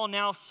slave, Paul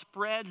now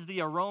spreads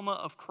the aroma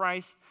of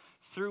Christ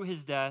through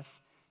his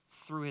death,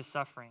 through his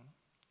suffering.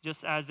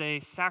 Just as a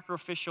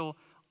sacrificial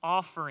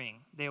offering,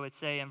 they would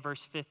say in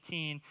verse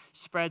 15,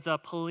 spreads a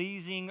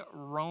pleasing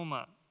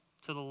aroma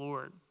to the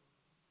Lord.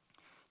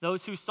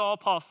 Those who saw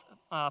Paul's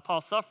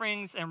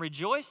sufferings and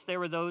rejoiced, they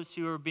were those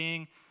who were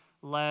being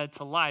led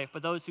to life.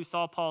 But those who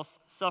saw Paul's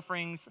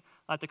sufferings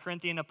like the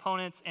Corinthian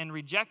opponents and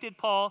rejected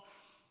Paul,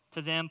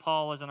 to them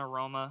Paul was an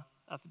aroma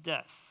of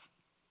death.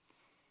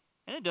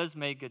 And it does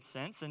make good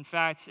sense. In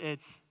fact,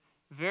 it's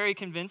very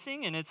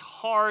convincing and it's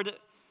hard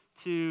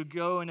to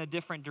go in a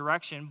different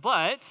direction.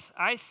 But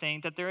I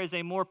think that there is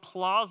a more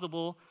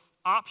plausible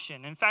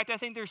option. In fact, I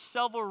think there's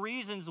several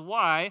reasons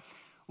why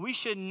we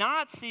should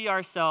not see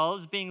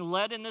ourselves being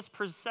led in this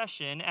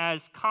procession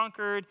as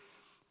conquered,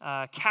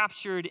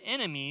 captured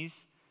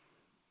enemies,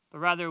 but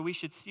rather we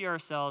should see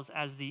ourselves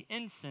as the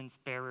incense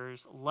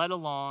bearers led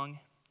along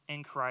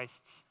in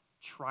Christ's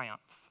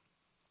triumph.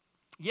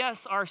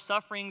 Yes, our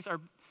sufferings are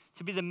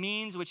to be the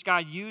means which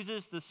God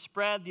uses to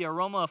spread the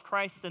aroma of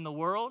Christ in the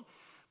world,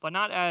 but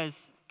not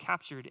as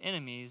captured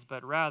enemies,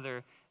 but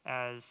rather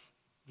as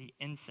the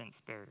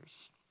incense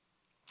bearers.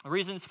 The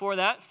reasons for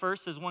that,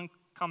 first, as one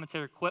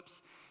commentator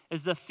quips,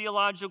 is the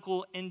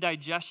theological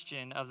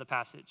indigestion of the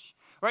passage.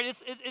 Right?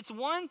 It's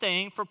one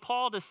thing for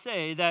Paul to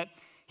say that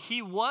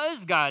he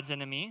was God's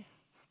enemy,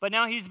 but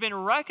now he's been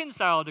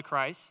reconciled to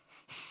Christ,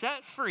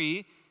 set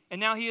free, and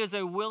now he is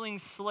a willing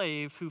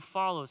slave who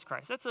follows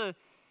Christ.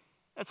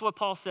 That's what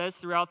Paul says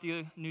throughout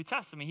the New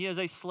Testament. He is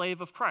a slave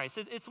of Christ.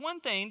 It's one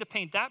thing to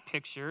paint that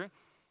picture,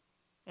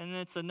 and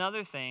it's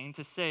another thing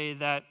to say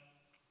that,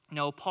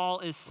 no,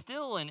 Paul is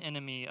still an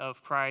enemy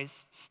of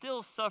Christ,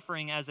 still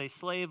suffering as a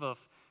slave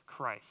of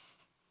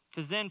Christ.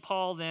 Because then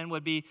Paul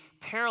would be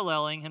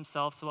paralleling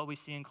himself to what we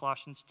see in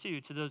Colossians 2,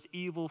 to those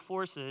evil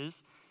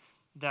forces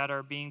that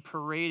are being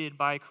paraded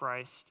by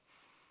Christ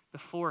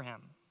before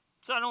him.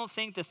 So I don't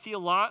think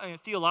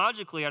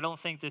theologically, I don't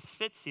think this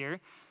fits here.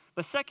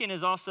 But second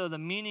is also the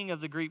meaning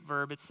of the Greek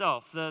verb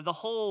itself. The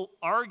whole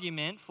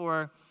argument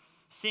for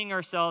seeing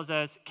ourselves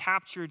as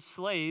captured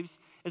slaves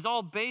is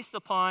all based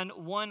upon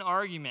one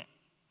argument.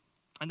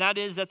 And that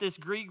is that this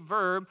Greek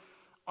verb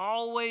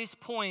always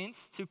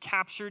points to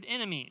captured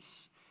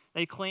enemies.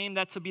 They claim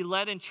that to be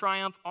led in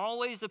triumph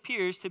always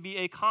appears to be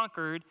a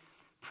conquered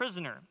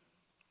prisoner.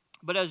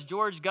 But as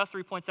George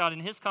Guthrie points out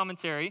in his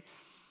commentary,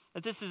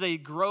 that this is a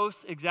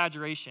gross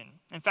exaggeration.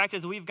 In fact,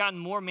 as we've gotten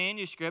more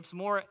manuscripts,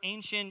 more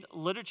ancient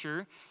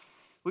literature,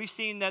 we've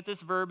seen that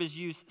this verb is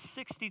used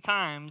 60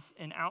 times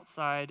in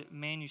outside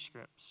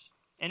manuscripts.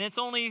 And it's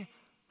only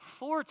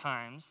 4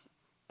 times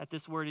that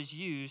this word is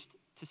used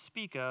to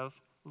speak of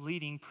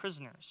leading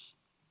prisoners.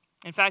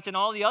 In fact, in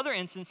all the other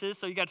instances,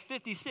 so you got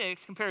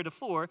 56 compared to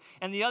 4,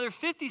 and the other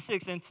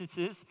 56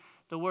 instances,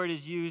 the word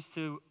is used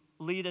to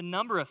lead a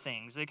number of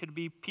things. It could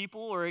be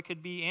people, or it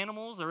could be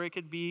animals, or it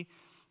could be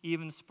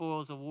even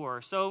spoils of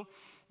war. So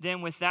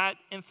then with that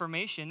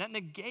information, that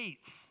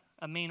negates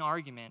a main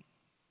argument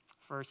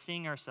for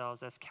seeing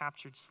ourselves as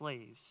captured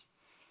slaves.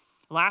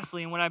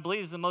 Lastly, and what I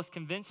believe is the most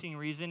convincing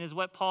reason, is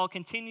what Paul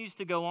continues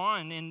to go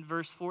on in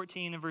verse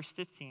 14 and verse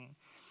 15.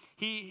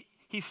 He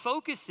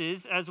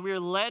focuses, as we are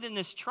led in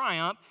this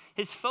triumph,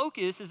 his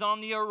focus is on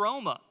the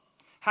aroma.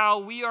 How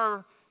we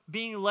are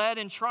being led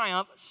in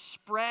triumph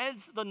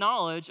spreads the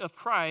knowledge of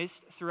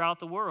Christ throughout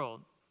the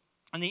world.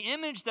 And the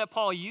image that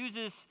Paul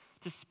uses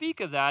to speak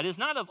of that is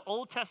not of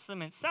Old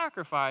Testament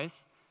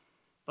sacrifice,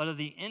 but of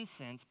the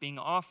incense being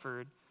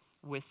offered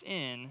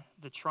within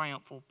the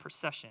triumphal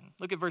procession.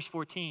 Look at verse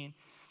 14.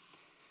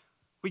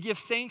 We give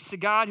thanks to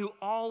God who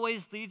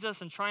always leads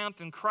us in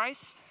triumph in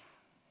Christ.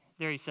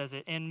 There he says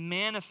it, and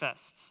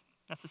manifests.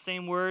 That's the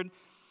same word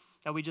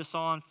that we just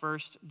saw in 1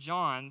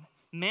 John.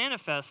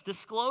 Manifests,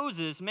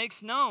 discloses,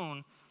 makes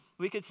known.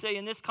 We could say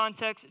in this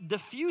context,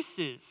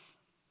 diffuses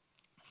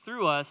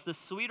through us the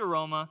sweet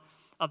aroma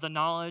of the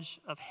knowledge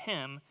of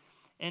him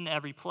in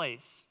every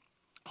place.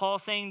 Paul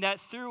saying that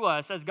through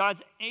us, as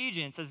God's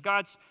agents, as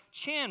God's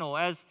channel,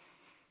 as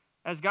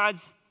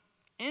God's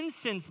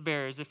incense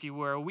bearers, if you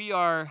were, we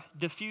are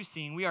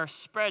diffusing, we are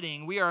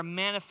spreading, we are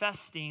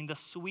manifesting the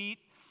sweet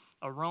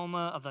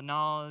aroma of the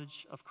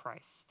knowledge of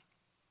Christ.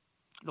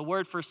 The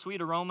word for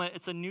sweet aroma,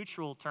 it's a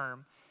neutral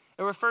term.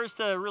 It refers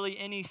to really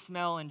any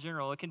smell in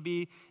general. It can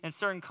be, in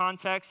certain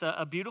contexts,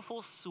 a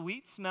beautiful,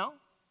 sweet smell,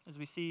 as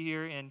we see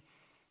here in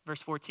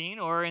verse 14,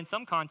 or in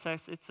some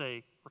contexts, it's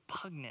a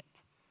repugnant,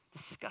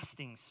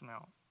 disgusting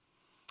smell.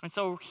 And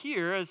so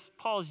here, as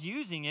Paul's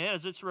using it,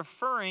 as it's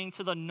referring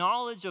to the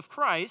knowledge of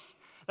Christ,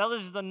 that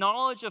is the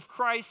knowledge of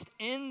Christ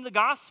in the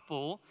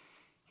gospel,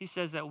 he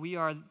says that we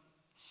are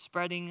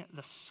spreading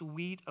the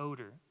sweet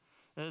odor,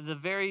 The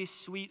very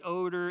sweet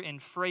odor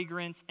and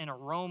fragrance and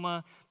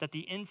aroma that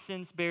the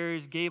incense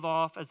bearers gave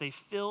off as they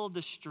filled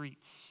the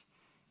streets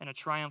in a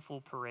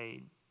triumphal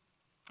parade.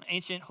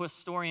 Ancient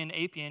historian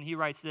Apian, he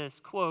writes this,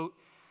 quote,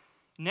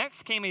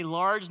 "Next came a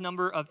large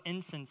number of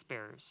incense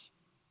bearers.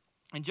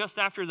 And just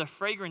after the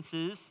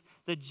fragrances,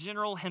 the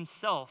general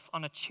himself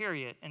on a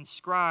chariot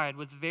inscribed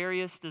with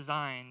various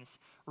designs,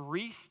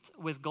 wreathed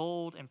with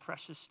gold and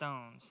precious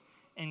stones,"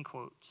 end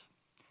quote.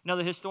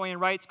 Another historian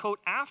writes,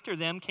 quote, "After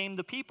them came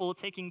the people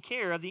taking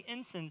care of the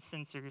incense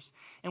censers,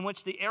 in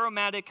which the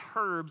aromatic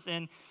herbs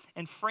and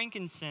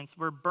frankincense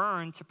were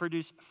burned to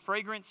produce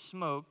fragrant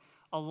smoke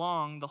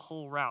along the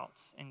whole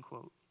route," end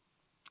quote.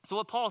 So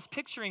what Paul's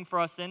picturing for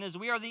us then is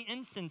we are the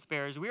incense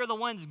bearers. We are the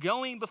ones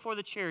going before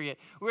the chariot.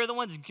 We are the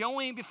ones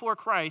going before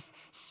Christ,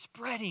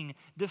 spreading,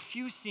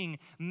 diffusing,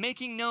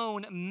 making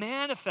known,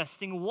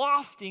 manifesting,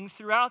 wafting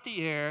throughout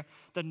the air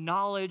the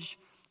knowledge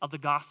of the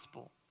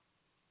gospel,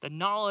 the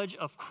knowledge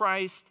of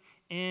Christ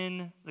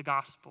in the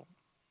gospel.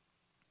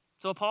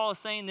 So what Paul is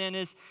saying then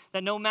is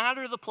that no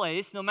matter the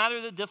place, no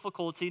matter the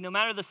difficulty, no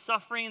matter the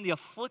suffering, the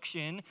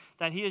affliction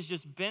that he has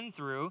just been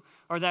through,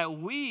 or that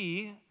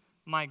we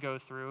might go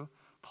through,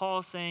 Paul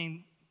is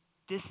saying,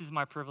 this is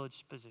my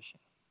privileged position.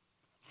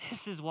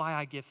 This is why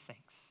I give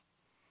thanks.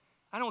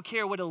 I don't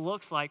care what it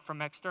looks like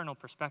from external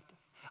perspective.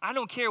 I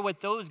don't care what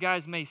those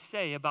guys may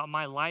say about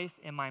my life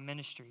and my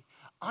ministry.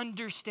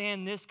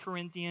 Understand this,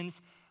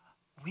 Corinthians.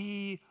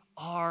 We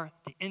are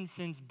the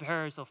incense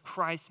bearers of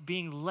Christ,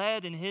 being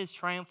led in his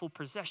triumphal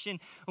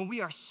procession, and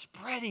we're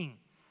spreading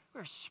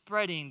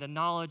the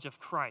knowledge of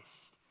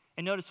Christ.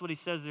 And notice what he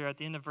says there at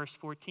the end of verse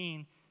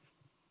 14,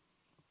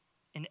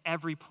 in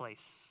every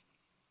place.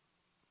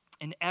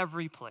 In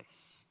every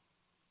place.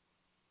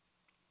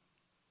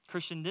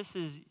 Christian, this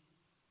is,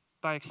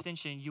 by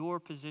extension, your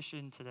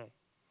position today.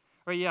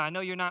 Right? Yeah, I know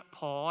you're not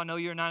Paul. I know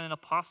you're not an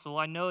apostle.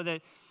 I know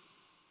that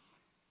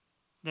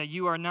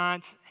you are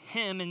not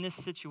him in this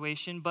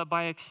situation, but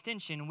by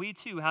extension, we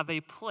too have a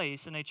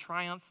place in a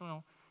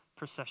triumphal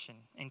procession,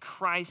 in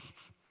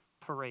Christ's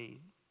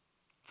parade.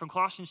 From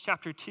Colossians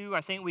chapter 2,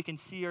 I think we can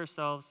see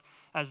ourselves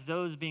as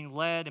those being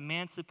led,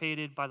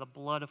 emancipated by the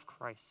blood of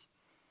Christ.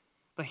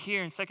 But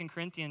here in 2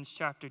 Corinthians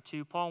chapter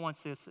 2, Paul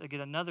wants us to get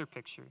another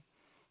picture,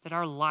 that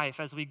our life,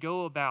 as we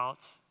go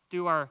about,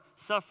 through our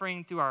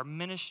suffering, through our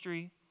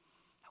ministry,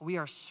 we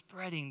are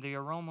spreading the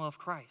aroma of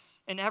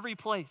Christ in every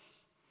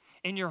place.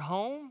 In your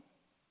home,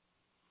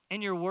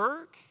 in your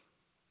work,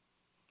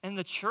 in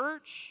the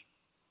church,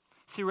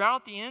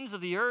 throughout the ends of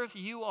the earth,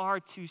 you are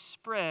to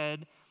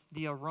spread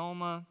the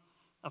aroma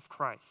of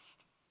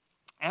Christ.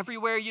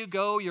 Everywhere you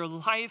go, your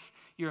life,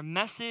 your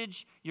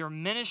message, your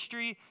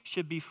ministry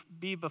should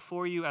be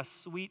before you as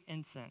sweet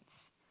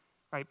incense,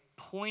 right?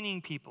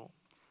 Pointing people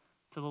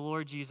to the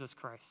Lord Jesus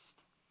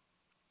Christ.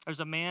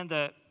 There's a man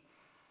that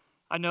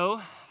I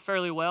know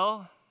fairly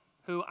well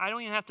who I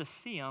don't even have to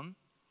see him,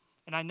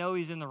 and I know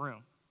he's in the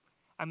room.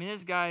 I mean,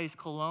 this guy's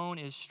cologne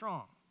is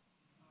strong.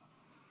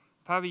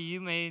 Probably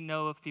you may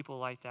know of people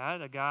like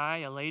that, a guy,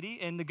 a lady,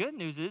 and the good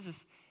news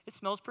is it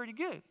smells pretty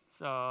good.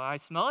 So I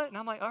smell it, and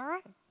I'm like, all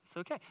right. It's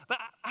okay. But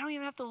I don't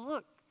even have to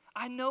look.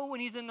 I know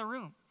when he's in the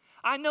room.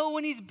 I know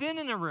when he's been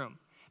in the room.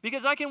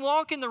 Because I can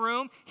walk in the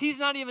room, he's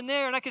not even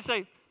there, and I can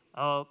say,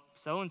 oh,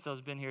 so-and-so's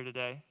been here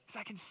today.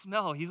 Because I can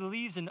smell. He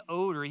leaves an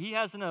odor. He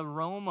has an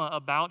aroma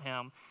about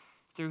him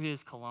through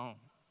his cologne.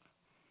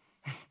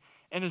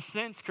 In a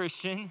sense,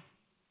 Christian,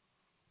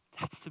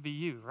 that's to be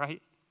you,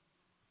 right?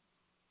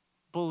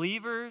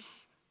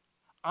 Believers,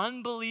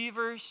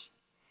 unbelievers,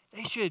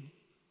 they should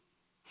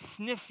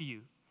sniff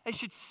you. They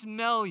should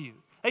smell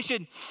you. They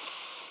should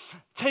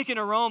take an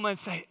aroma and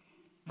say,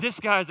 this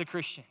guy is a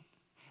Christian.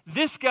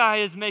 This guy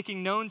is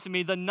making known to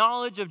me the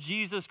knowledge of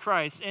Jesus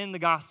Christ in the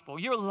gospel.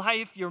 Your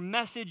life, your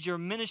message, your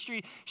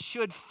ministry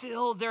should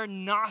fill their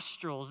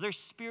nostrils, their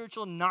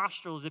spiritual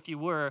nostrils, if you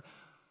were,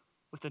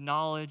 with the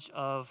knowledge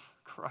of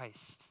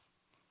Christ.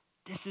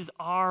 This is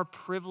our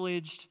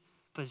privileged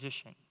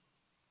position.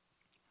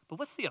 But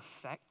what's the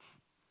effect?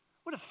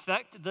 What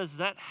effect does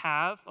that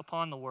have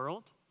upon the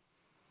world?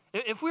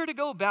 If we were to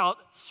go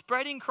about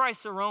spreading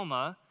Christ's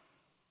aroma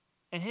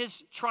and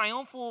his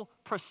triumphal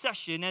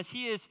procession as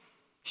he is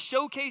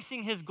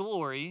showcasing his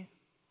glory,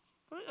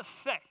 what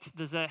effect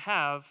does that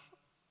have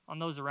on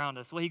those around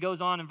us? Well, he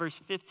goes on in verse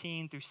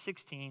 15 through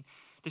 16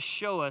 to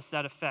show us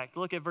that effect.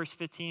 Look at verse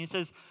 15. It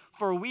says,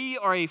 "For we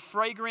are a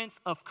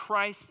fragrance of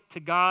Christ to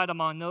God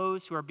among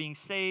those who are being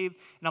saved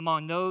and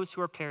among those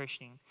who are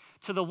perishing.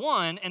 To the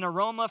one, an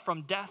aroma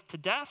from death to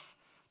death,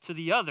 to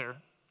the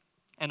other,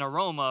 an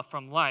aroma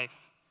from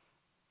life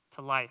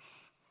to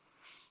life."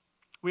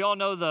 We all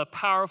know the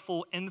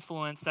powerful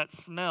influence that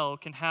smell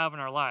can have in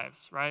our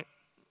lives, right?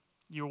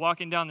 You're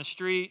walking down the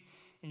street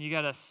and you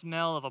got a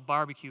smell of a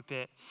barbecue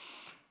pit.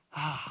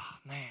 Ah,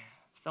 man,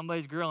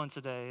 somebody's grilling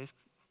today. It's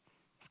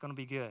going to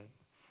be good.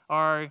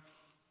 Or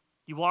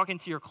you walk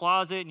into your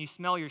closet and you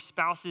smell your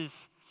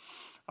spouse's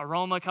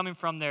aroma coming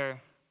from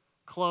their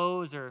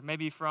clothes or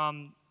maybe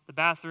from the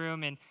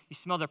bathroom, and you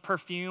smell their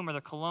perfume or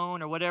their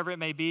cologne or whatever it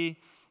may be.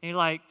 And you're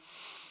like,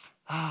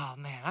 oh,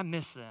 man, I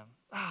miss them.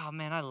 Oh,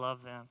 man, I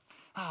love them.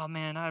 Oh,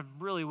 man, I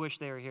really wish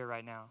they were here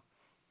right now.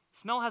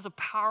 Smell has a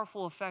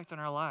powerful effect on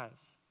our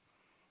lives.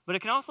 But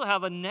it can also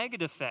have a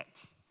negative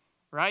effect,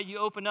 right? You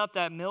open up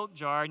that milk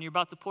jar and you're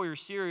about to pour your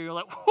cereal. You're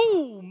like,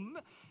 whoo,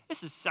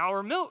 this is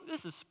sour milk.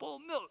 This is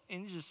spoiled milk.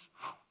 And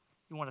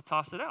you want to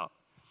toss it out.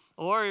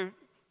 Or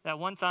that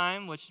one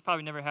time, which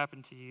probably never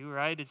happened to you,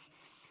 right? It's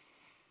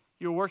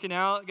you're working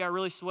out, got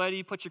really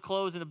sweaty, put your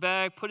clothes in a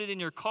bag, put it in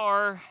your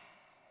car,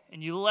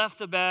 and you left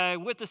the bag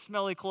with the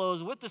smelly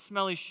clothes, with the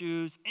smelly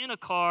shoes, in a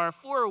car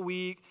for a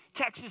week,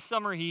 Texas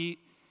summer heat,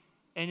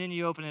 and then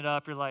you open it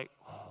up, you're like,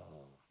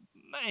 oh,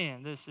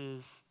 man, this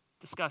is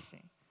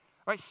disgusting.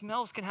 Right?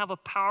 Smells can have a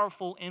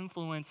powerful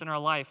influence in our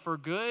life for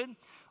good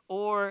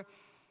or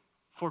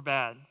for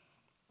bad.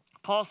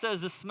 Paul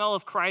says the smell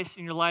of Christ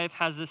in your life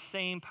has the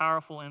same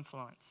powerful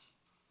influence.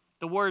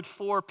 The word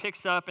for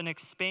picks up and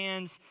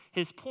expands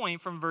his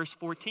point from verse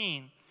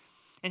 14.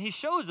 And he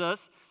shows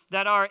us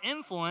that our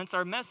influence,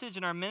 our message,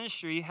 and our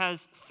ministry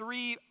has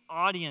three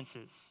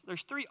audiences.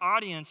 There's three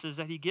audiences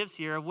that he gives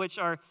here, of which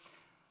our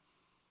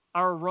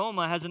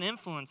aroma has an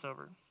influence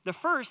over. The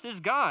first is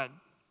God.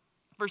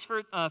 Verse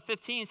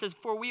 15 says,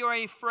 for we are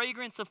a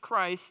fragrance of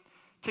Christ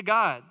to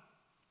God.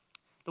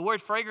 The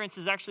word fragrance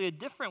is actually a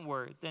different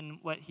word than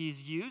what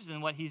he's used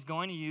and what he's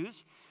going to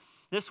use.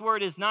 This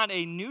word is not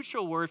a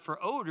neutral word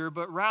for odor,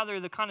 but rather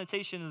the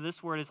connotation of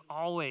this word is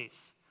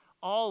always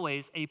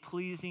a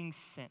pleasing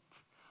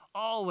scent,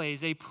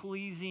 always a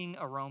pleasing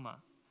aroma.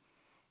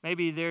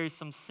 Maybe there's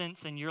some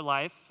scents in your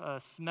life, a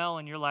smell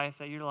in your life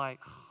that you're like,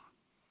 oh,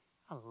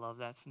 I love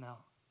that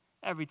smell.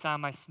 Every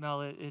time I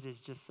smell it, it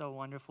is just so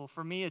wonderful.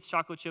 For me, it's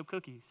chocolate chip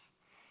cookies.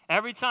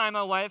 Every time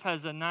my wife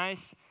has a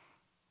nice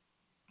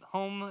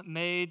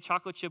homemade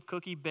chocolate chip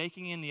cookie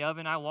baking in the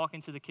oven, I walk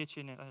into the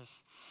kitchen and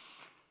it's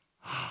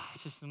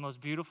just the most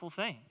beautiful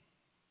thing.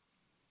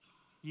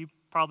 You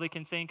probably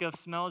can think of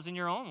smells in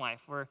your own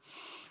life where,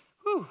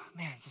 whew,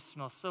 man, it just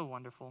smells so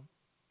wonderful.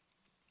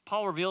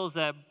 Paul reveals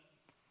that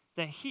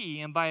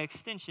he, and by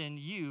extension,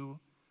 you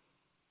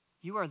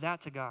are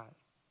that to God.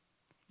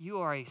 You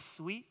are a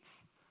sweet,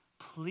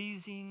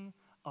 pleasing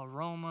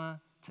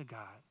aroma to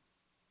God.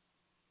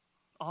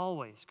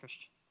 Always,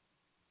 Christian.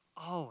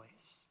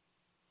 Always.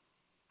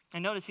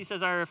 And notice he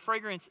says our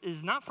fragrance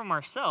is not from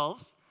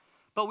ourselves,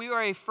 but we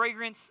are a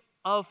fragrance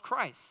of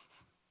Christ.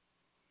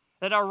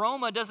 That our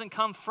aroma doesn't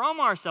come from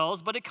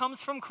ourselves, but it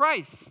comes from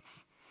Christ.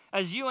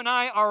 As you and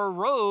I are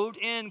robed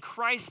in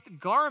Christ's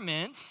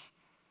garments,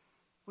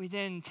 we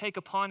then take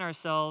upon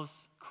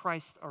ourselves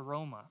Christ's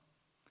aroma.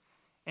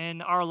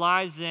 And our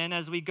lives then,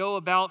 as we go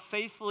about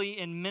faithfully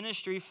in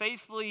ministry,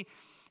 faithfully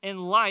in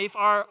life,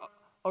 our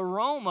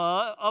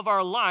aroma of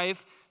our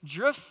life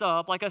drifts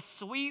up like a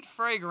sweet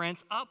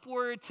fragrance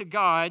upward to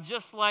God,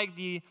 just like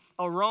the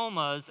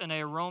aromas in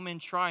a Roman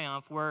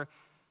triumph were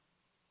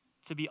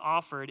to be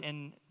offered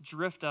and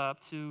drift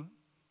up to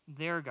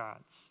their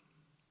gods.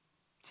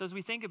 So as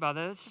we think about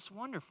that, it's just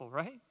wonderful,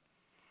 right?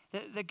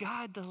 That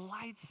God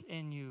delights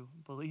in you,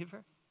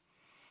 believer.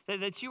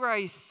 That you are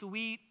a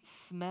sweet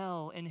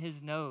smell in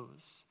his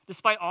nose.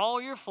 Despite all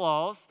your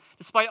flaws,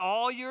 despite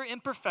all your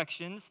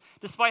imperfections,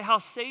 despite how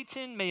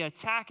Satan may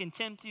attack and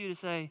tempt you to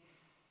say,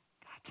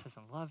 God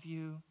doesn't love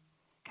you.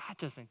 God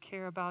doesn't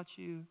care about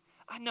you.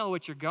 I know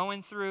what you're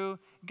going through.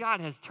 God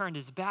has turned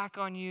his back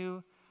on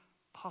you.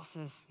 Paul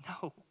says,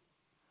 no.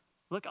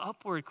 Look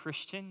upward,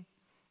 Christian.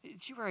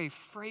 You are a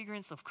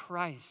fragrance of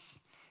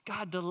Christ.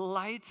 God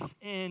delights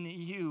in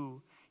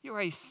you. You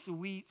are a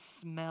sweet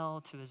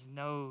smell to his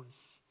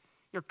nose.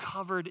 You're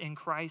covered in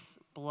Christ's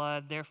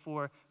blood.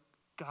 Therefore,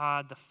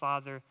 God the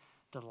Father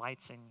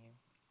delights in you.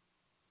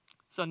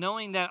 So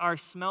knowing that our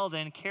smell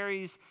then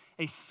carries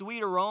a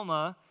sweet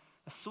aroma,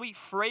 a sweet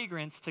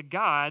fragrance to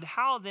God,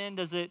 how then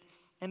does it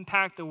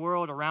impact the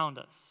world around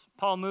us?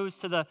 Paul moves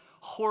to the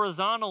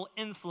horizontal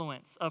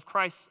influence of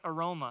Christ's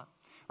aroma.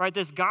 Right?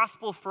 This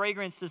gospel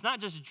fragrance does not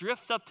just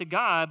drift up to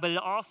God, but it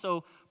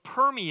also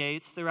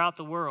permeates throughout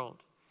the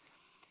world.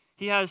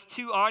 He has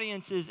two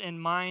audiences in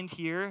mind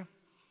here.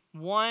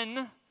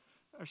 The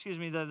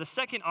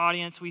second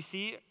audience we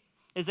see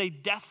is a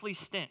deathly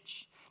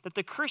stench. That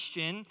the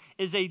Christian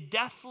is a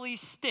deathly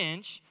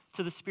stench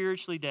to the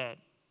spiritually dead.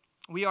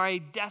 We are a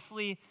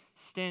deathly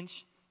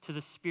stench to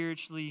the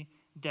spiritually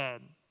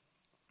dead.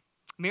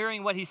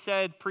 Mirroring what he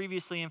said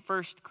previously in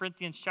 1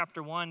 Corinthians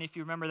chapter 1, if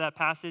you remember that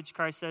passage,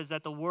 Christ says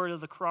that the word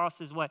of the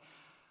cross is what?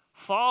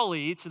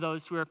 Folly to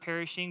those who are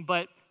perishing,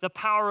 but the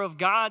power of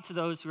God to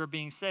those who are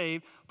being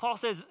saved. Paul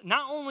says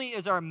not only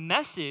is our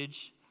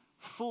message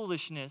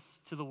foolishness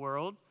to the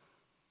world,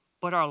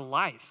 but our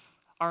life,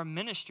 our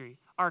ministry,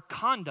 our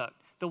conduct,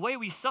 the way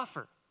we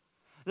suffer,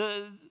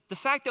 the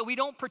fact that we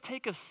don't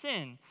partake of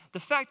sin, the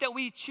fact that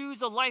we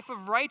choose a life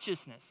of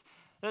righteousness,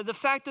 the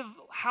fact of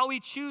how we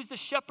choose to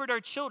shepherd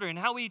our children,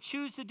 how we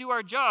choose to do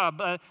our job,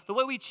 the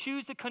way we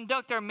choose to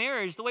conduct our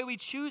marriage, the way we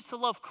choose to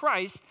love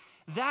Christ,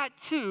 that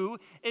too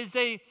is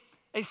a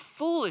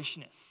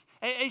foolishness,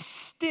 a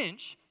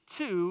stench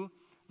to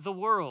the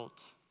world.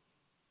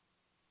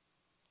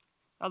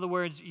 In other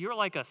words, you're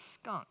like a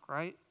skunk,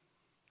 right?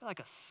 You're like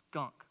a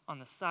skunk on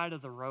the side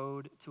of the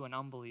road to an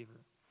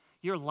unbeliever.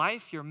 Your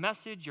life, your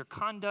message, your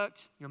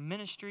conduct, your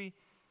ministry,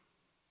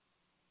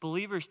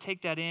 believers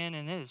take that in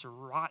and it is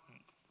rotten.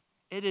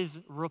 It is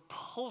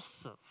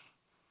repulsive.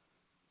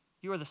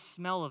 You are the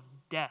smell of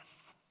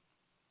death.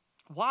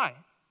 Why?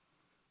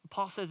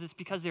 Paul says it's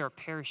because they are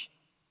perishing.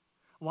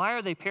 Why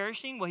are they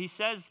perishing? Well, he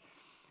says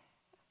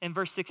in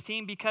verse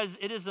 16, because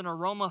it is an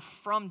aroma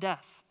from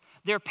death.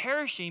 They're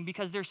perishing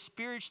because they're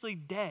spiritually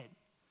dead.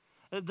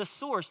 The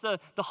source, the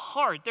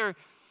heart,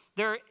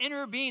 their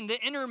inner being, the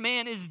inner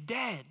man is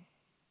dead.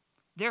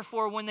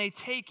 Therefore, when they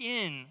take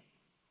in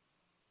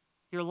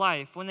your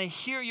life, when they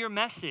hear your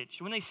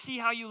message, when they see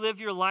how you live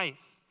your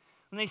life,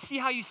 when they see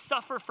how you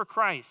suffer for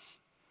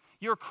Christ,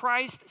 your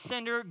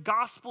Christ-centered,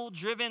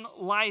 gospel-driven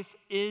life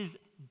is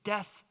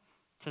death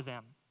to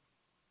them.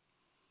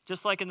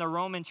 Just like in the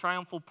Roman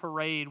triumphal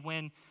parade,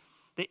 when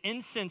the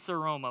incense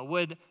aroma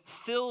would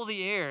fill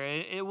the air,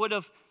 it would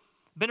have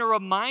been a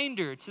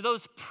reminder to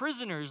those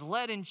prisoners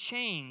led in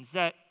chains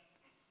that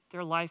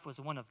their life was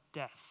one of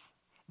death.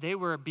 They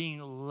were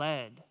being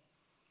led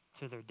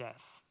to their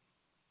death.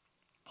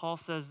 Paul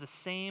says the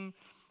same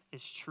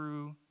is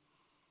true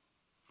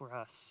for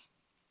us.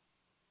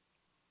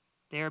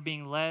 They are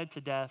being led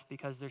to death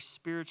because their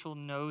spiritual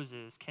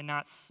noses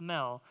cannot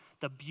smell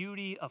the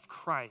beauty of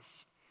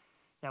Christ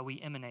that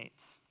we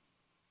emanate.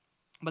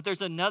 But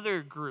there's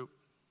another group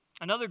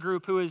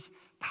who is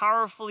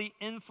powerfully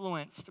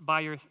influenced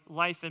by your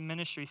life and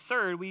ministry.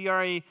 Third, we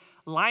are a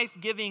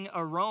life-giving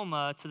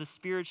aroma to the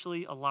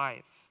spiritually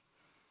alive.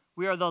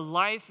 We are the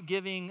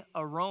life-giving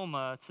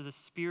aroma to the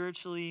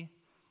spiritually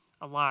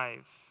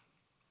alive.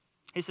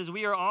 He says,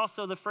 we are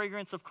also the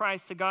fragrance of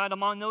Christ to God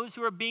among those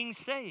who are being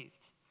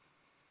saved.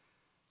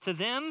 To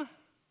them,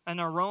 an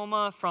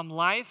aroma from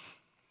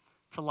life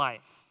to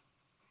life.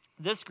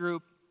 This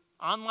group,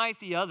 unlike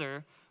the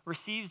other,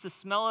 receives the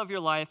smell of your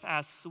life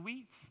as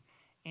sweet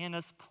and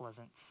as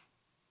pleasant.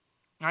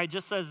 All right,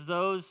 just as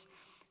those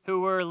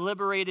who were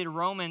liberated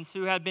Romans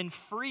who had been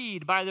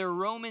freed by their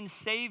Roman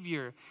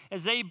Savior,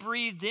 as they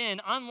breathed in,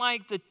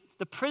 unlike the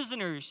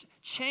prisoners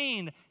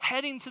chained,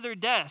 heading to their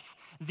death,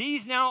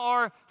 these now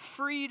are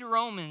freed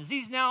Romans.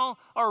 These now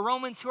are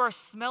Romans who are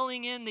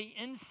smelling in the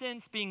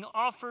incense being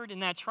offered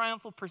in that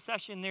triumphal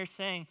procession. They're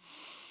saying,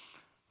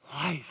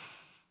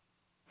 life,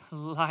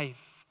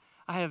 life.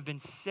 I have been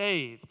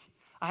saved.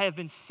 I have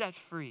been set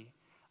free.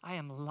 I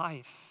am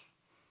life.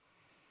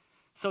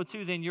 So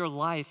too then your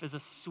life is a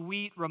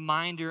sweet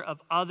reminder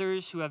of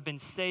others who have been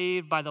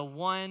saved by the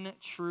one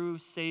true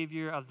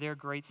Savior of their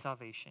great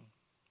salvation.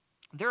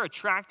 They're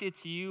attracted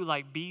to you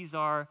like bees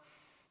are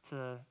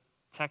to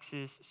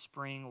Texas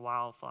spring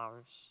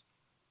wildflowers.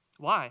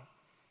 Why?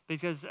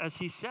 Because as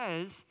he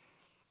says,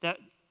 that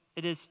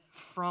it is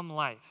from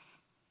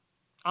life.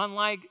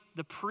 Unlike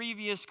the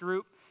previous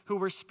group who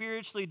were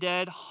spiritually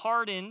dead,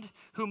 hardened,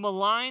 who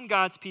maligned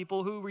God's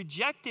people, who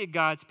rejected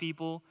God's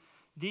people,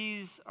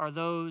 these are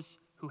those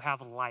who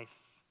have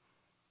life.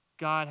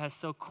 God has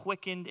so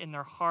quickened in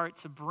their heart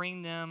to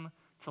bring them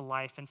to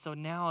life. And so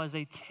now as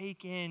they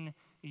take in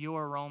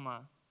your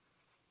aroma,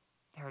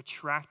 they're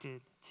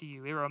attracted to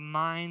you. It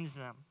reminds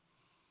them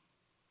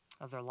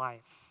of their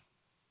life.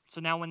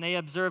 So now when they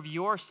observe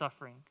your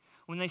suffering,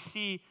 when they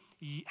see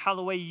how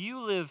the way you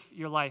live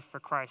your life for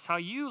Christ, how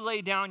you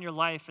lay down your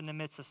life in the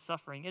midst of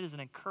suffering, it is an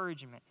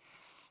encouragement.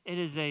 It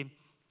is a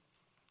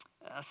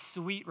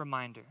sweet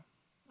reminder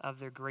of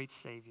their great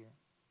Savior.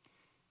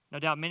 No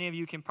doubt many of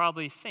you can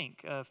probably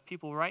think of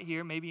people right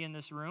here, maybe in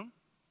this room,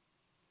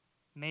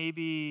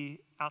 maybe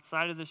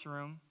outside of this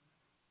room,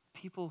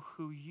 people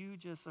who you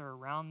just are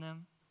around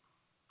them,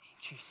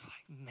 and you're just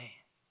like, man,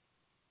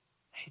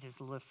 they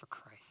just live for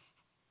Christ.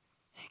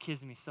 It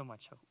gives me so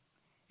much hope.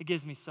 It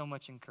gives me so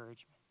much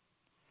encouragement.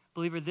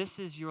 Believer, this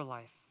is your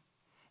life.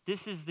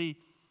 This is the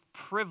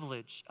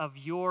privilege of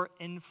your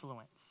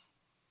influence.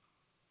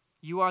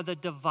 You are the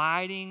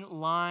dividing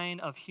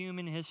line of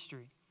human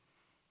history.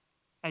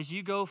 As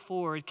you go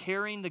forward,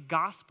 carrying the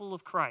gospel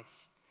of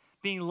Christ,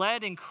 being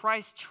led in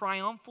Christ's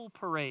triumphal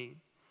parade,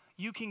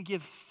 you can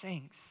give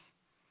thanks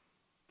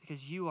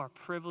because you are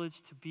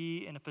privileged to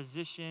be in a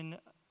position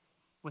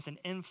with an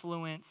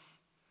influence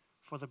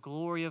for the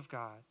glory of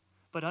God.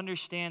 But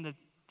understand that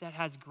that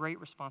has great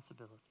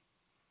responsibility.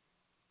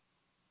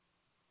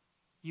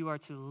 You are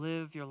to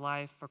live your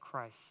life for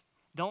Christ.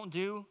 Don't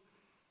do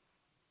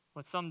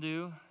what some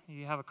do.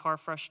 You have a car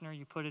freshener,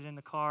 you put it in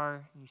the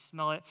car, and you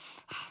smell it.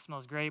 Oh, it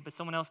smells great. But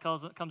someone else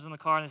comes in the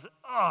car and they say,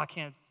 oh, I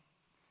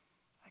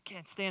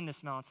can't stand this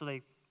smell. And so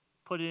they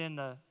put it in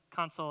the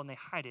console and they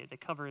hide it. They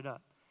cover it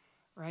up,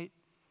 right?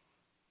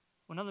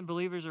 When other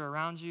believers are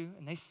around you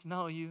and they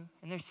smell you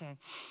and they're saying,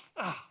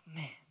 oh,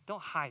 man,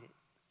 don't hide it.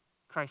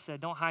 Christ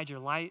said, don't hide your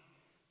light.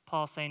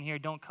 Paul's saying here,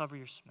 don't cover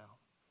your smell.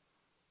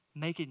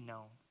 Make it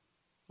known.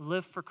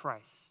 Live for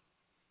Christ.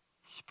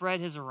 Spread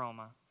his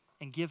aroma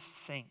and give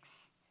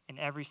thanks in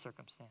every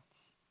circumstance.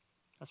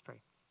 Let's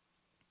pray.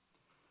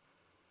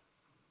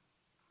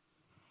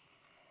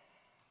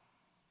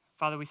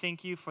 Father, we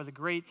thank you for the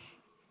great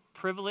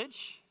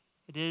privilege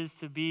it is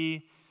to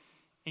be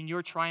in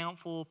your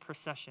triumphal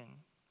procession.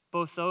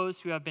 Both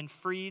those who have been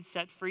freed,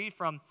 set free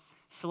from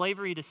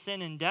slavery to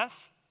sin and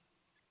death,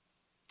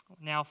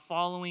 now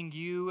following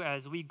you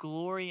as we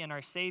glory in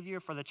our Savior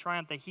for the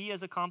triumph that he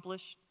has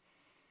accomplished,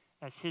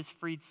 as his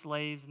freed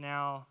slaves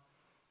now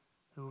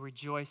who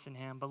rejoice in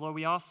him. But Lord,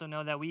 we also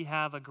know that we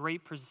have a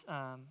great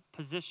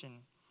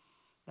position,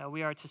 that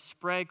we are to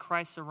spread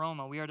Christ's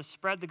aroma. We are to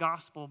spread the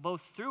gospel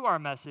both through our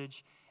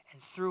message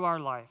and through our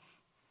life.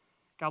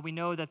 God, we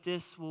know that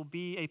this will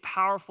be a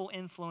powerful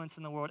influence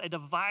in the world, a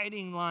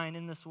dividing line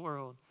in this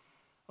world.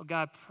 Oh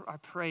God, I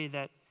pray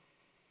that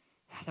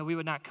we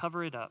would not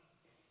cover it up.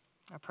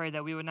 I pray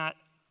that we would not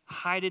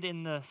hide it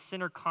in the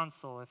center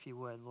console, if you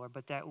would, Lord,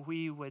 but that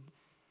we would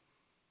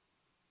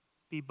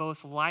be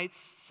both lights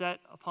set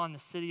upon the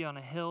city on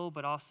a hill,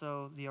 but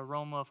also the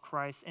aroma of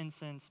Christ,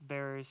 incense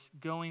bearers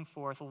going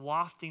forth,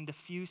 wafting,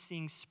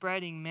 diffusing,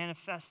 spreading,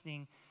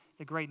 manifesting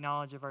the great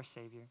knowledge of our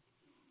Savior.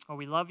 Oh,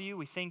 we love you.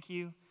 We thank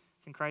you.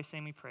 It's in Christ's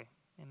name we pray.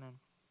 Amen.